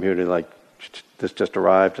computer, like, this just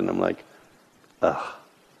arrived, and I'm like, ugh.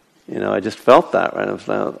 I just felt that, right? I was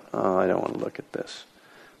like, oh, I don't want to look at this.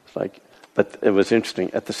 It's like, but it was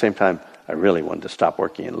interesting. At the same time, I really wanted to stop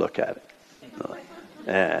working and look at it.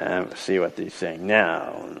 See what he's saying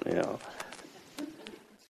now,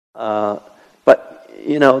 But,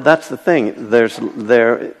 that's the thing.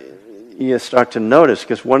 You start to notice,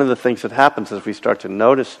 because one of the things that happens as we start to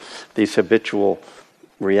notice these habitual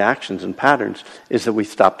reactions and patterns is that we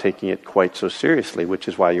stop taking it quite so seriously, which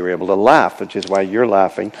is why you're able to laugh, which is why you're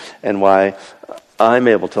laughing, and why I'm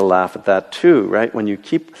able to laugh at that too, right? When you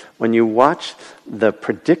watch the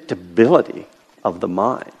predictability of the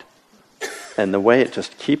mind and the way it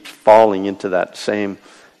just keeps falling into that same,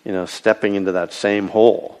 stepping into that same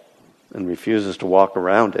hole and refuses to walk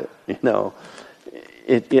around it, it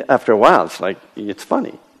after a while it's like, it's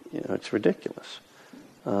funny, it's ridiculous.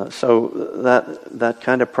 So that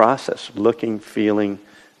kind of process, looking, feeling,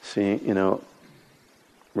 seeing,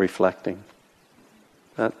 reflecting.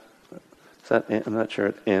 I'm not sure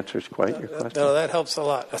it answers quite your question. No, that helps a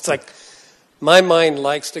lot. It's like my mind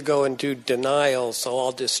likes to go and do denial, so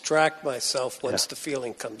I'll distract myself once the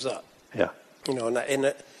feeling comes up. Yeah.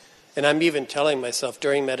 And I'm even telling myself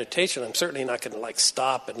during meditation, I'm certainly not going to like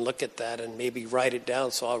stop and look at that and maybe write it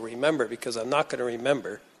down so I'll remember, because I'm not going to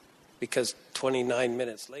remember. Because 29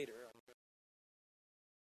 minutes later.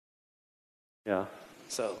 Yeah.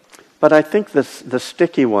 So. But I think the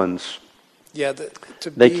sticky ones. Yeah.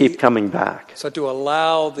 They keep coming back. So to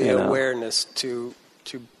allow the awareness to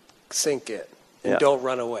sink in and don't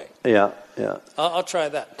run away. Yeah. Yeah. I'll try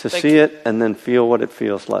that. To see it and then feel what it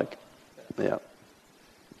feels like. Yeah.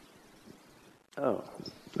 Oh,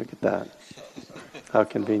 look at that. How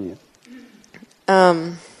convenient.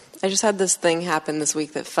 I just had this thing happen this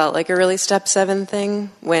week that felt like a really step 7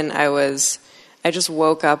 thing when I just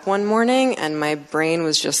woke up one morning and my brain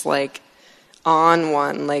was just like on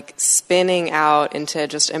one, like spinning out into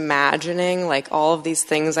just imagining like all of these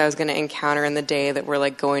things I was going to encounter in the day that were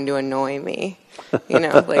like going to annoy me,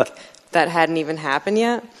 like that hadn't even happened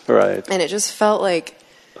yet. Right. And it just felt like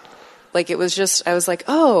it was just, I was like,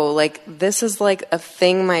 oh, like this is like a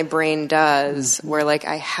thing my brain does where like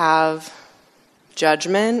I have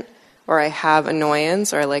judgment or I have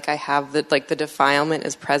annoyance or like I have the defilement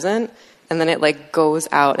is present, and then it like goes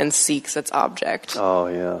out and seeks its object Oh,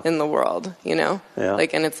 yeah. in the world, you know? Yeah.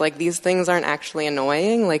 Like, and it's like these things aren't actually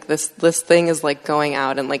annoying. Like this thing is like going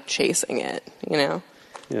out and like chasing it, you know?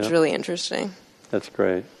 Yeah. It's really interesting. That's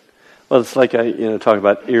great. Well, it's like I talk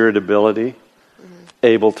about irritability,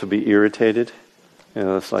 able to be irritated.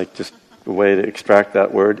 It's like just a way to extract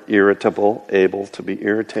that word, irritable, able to be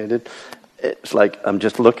irritated. It's like I'm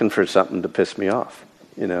just looking for something to piss me off,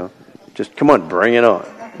 Just come on, bring it on,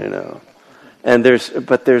 And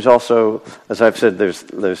there's also, as I've said, there's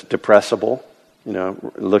depressible,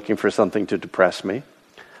 looking for something to depress me.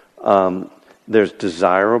 There's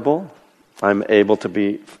desirable. I'm able to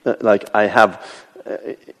be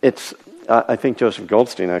I think Joseph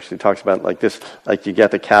Goldstein actually talks about it like this, like you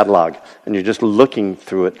get the catalog and you're just looking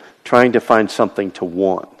through it, trying to find something to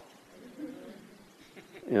want.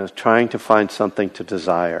 Trying to find something to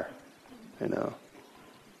desire,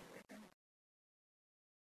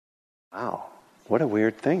 Wow, what a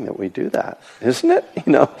weird thing that we do that, isn't it?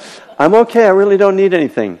 I'm okay, I really don't need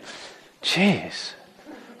anything. Jeez,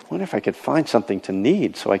 I wonder if I could find something to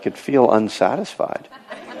need so I could feel unsatisfied,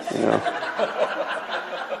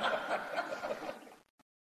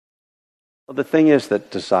 Well, the thing is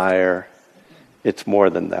that desire, it's more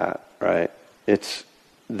than that, right?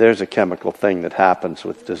 There's a chemical thing that happens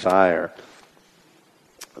with desire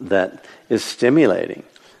that is stimulating,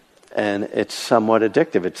 and it's somewhat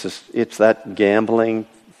addictive. It's that gambling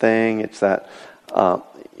thing. It's that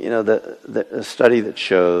the study that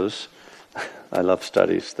shows. I love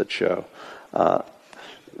studies that show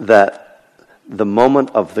that the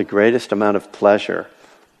moment of the greatest amount of pleasure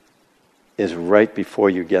is right before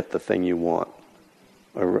you get the thing you want.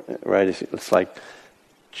 Right? It's like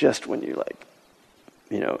just when you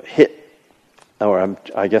hit, or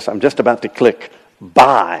I guess I'm just about to click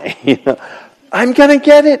buy. I'm gonna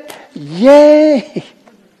get it, yay!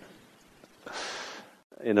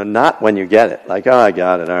 Not when you get it. Like, oh, I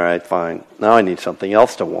got it. All right, fine. Now I need something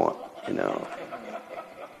else to want.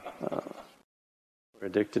 We're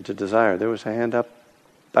addicted to desire. There was a hand up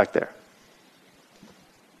back there.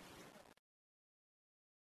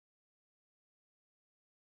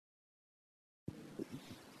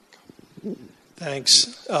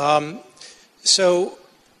 Thanks. So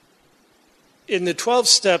in the 12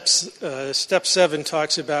 steps, step 7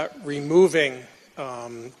 talks about removing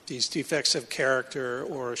these defects of character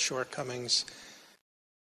or shortcomings.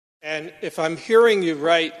 And if I'm hearing you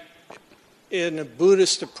right, in a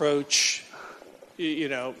Buddhist approach,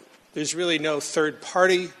 there's really no third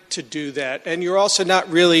party to do that. And you're also not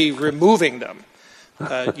really removing them.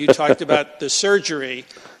 You talked about the surgery.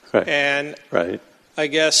 Right. And right. I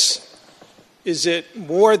guess, is it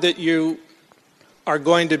more that you are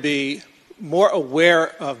going to be more aware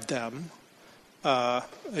of them, by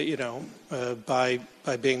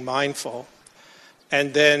being mindful,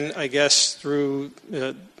 and then I guess through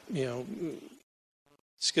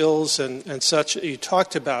skills and such that you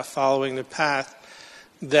talked about following the path,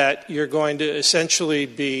 that you're going to essentially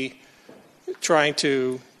be trying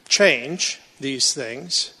to change these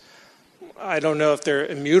things. I don't know if they're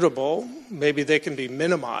immutable. Maybe they can be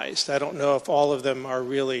minimized. I don't know if all of them are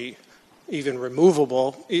really even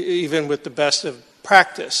removable, even with the best of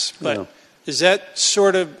practice. But is that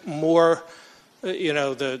sort of more,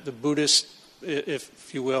 the Buddhist,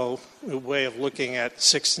 if you will, way of looking at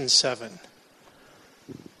 6 and 7?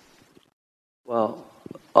 Well,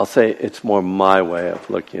 I'll say it's more my way of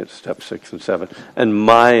looking at step 6 and 7, and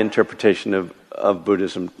my interpretation of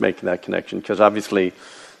Buddhism making that connection, because obviously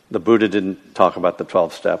the Buddha didn't talk about the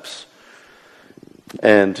 12 steps.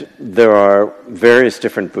 And there are various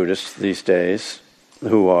different Buddhists these days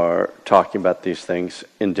who are talking about these things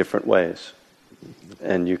in different ways.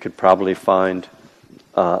 And you could probably find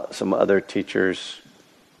some other teachers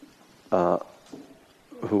who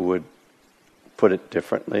would put it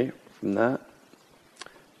differently from that.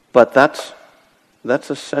 But that's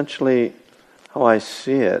essentially how I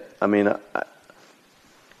see it. I mean,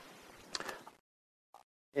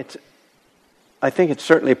 I think it's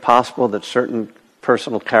certainly possible that certain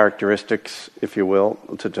personal characteristics, if you will,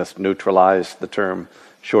 to just neutralize the term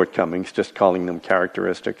shortcomings, just calling them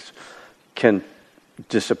characteristics, can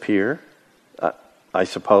disappear, I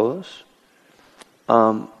suppose.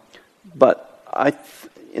 But I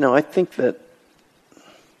think that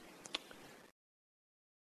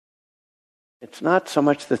it's not so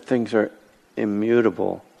much that things are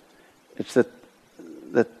immutable; it's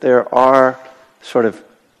that there are sort of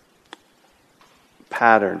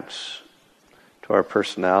patterns to our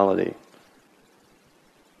personality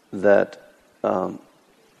that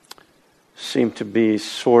seem to be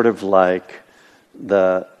sort of like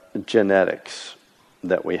the genetics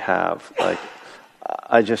that we have. Like,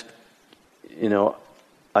 I just,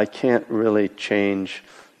 I can't really change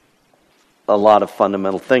a lot of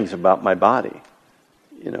fundamental things about my body.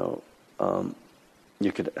 You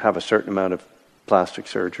could have a certain amount of plastic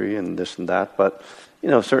surgery and this and that, but,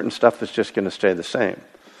 certain stuff is just going to stay the same.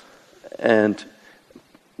 And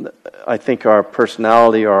I think our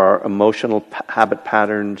personality or our emotional habit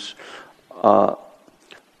patterns are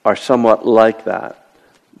somewhat like that.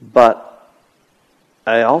 But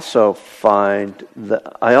I also think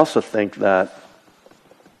that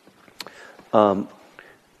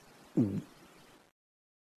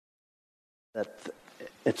that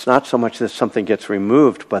it's not so much that something gets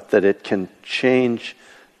removed, but that it can change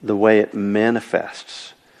the way it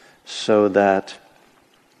manifests, so that,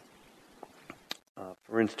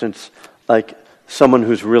 for instance, like someone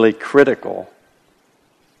who's really critical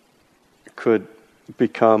could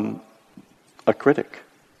become a critic.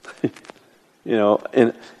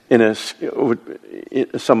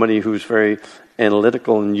 Somebody who's very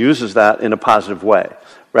analytical and uses that in a positive way,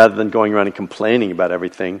 rather than going around and complaining about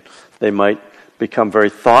everything, they might become very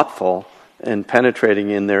thoughtful and penetrating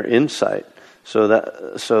in their insight, so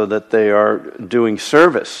that they are doing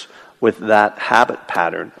service with that habit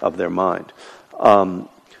pattern of their mind. I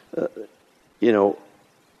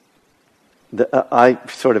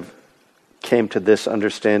sort of came to this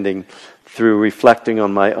understanding through reflecting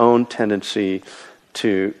on my own tendency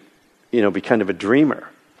to, be kind of a dreamer.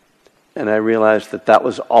 And I realized that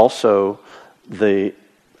was also the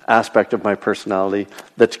aspect of my personality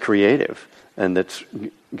that's creative and that's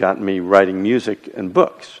gotten me writing music and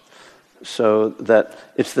books. So that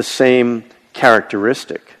it's the same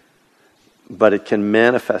characteristic, but it can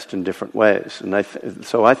manifest in different ways. And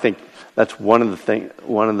so I think that's one of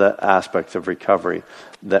the aspects of recovery,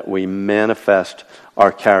 that we manifest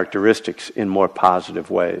our characteristics in more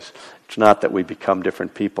positive ways. It's not that we become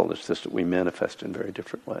different people, it's just that we manifest in very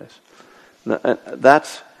different ways.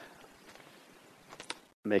 That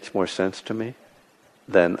makes more sense to me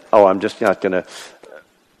than, I'm just not going to,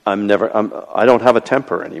 I don't have a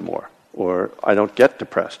temper anymore, or I don't get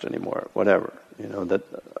depressed anymore, whatever.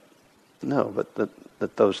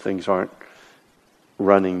 But those things aren't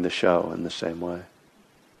running the show in the same way.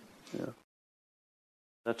 Yeah.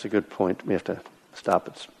 That's a good point. We have to stop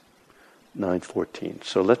at 9:14.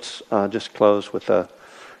 So let's just close with a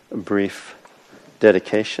brief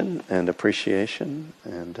dedication and appreciation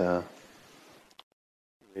and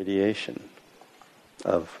radiation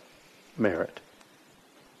of merit.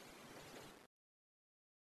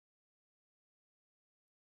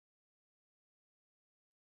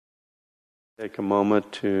 Take a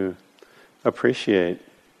moment to appreciate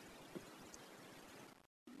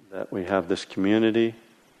that we have this community,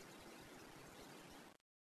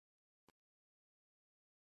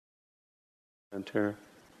 center,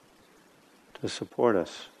 to support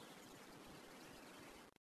us.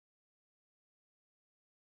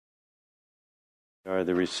 We are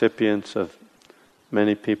the recipients of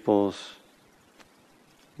many people's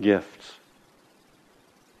gifts,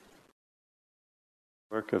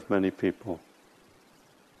 work of many people.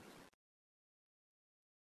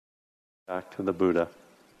 Back to the Buddha.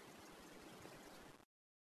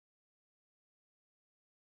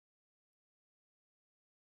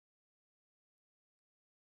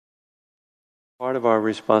 Part of our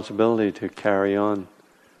responsibility to carry on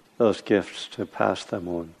those gifts, to pass them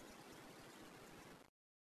on.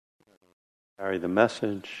 Carry the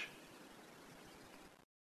message,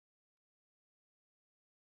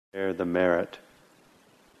 share the merit.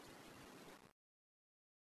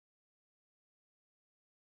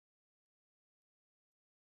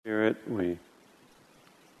 Spirit, we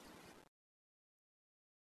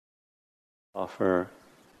offer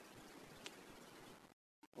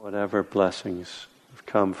whatever blessings have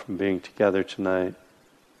come from being together tonight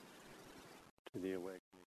to the awakening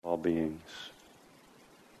of all beings.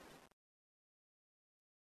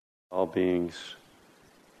 All beings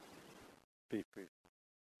be free.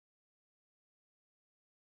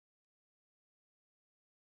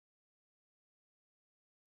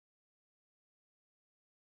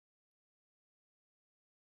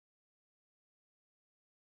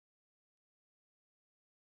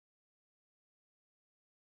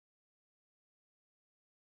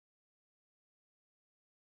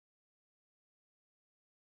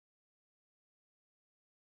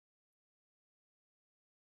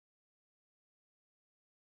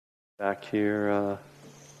 Back here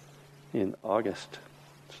in August.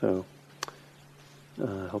 So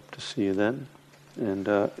I hope to see you then. And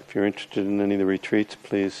if you're interested in any of the retreats,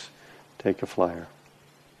 please take a flyer.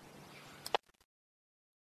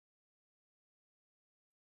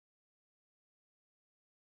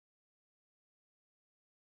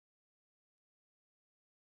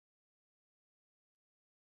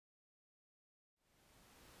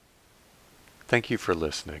 Thank you for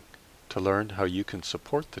listening. To learn how you can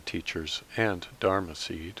support the teachers and Dharma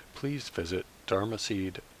Seed, please visit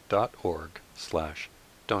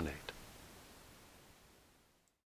dharmaseed.org/donate.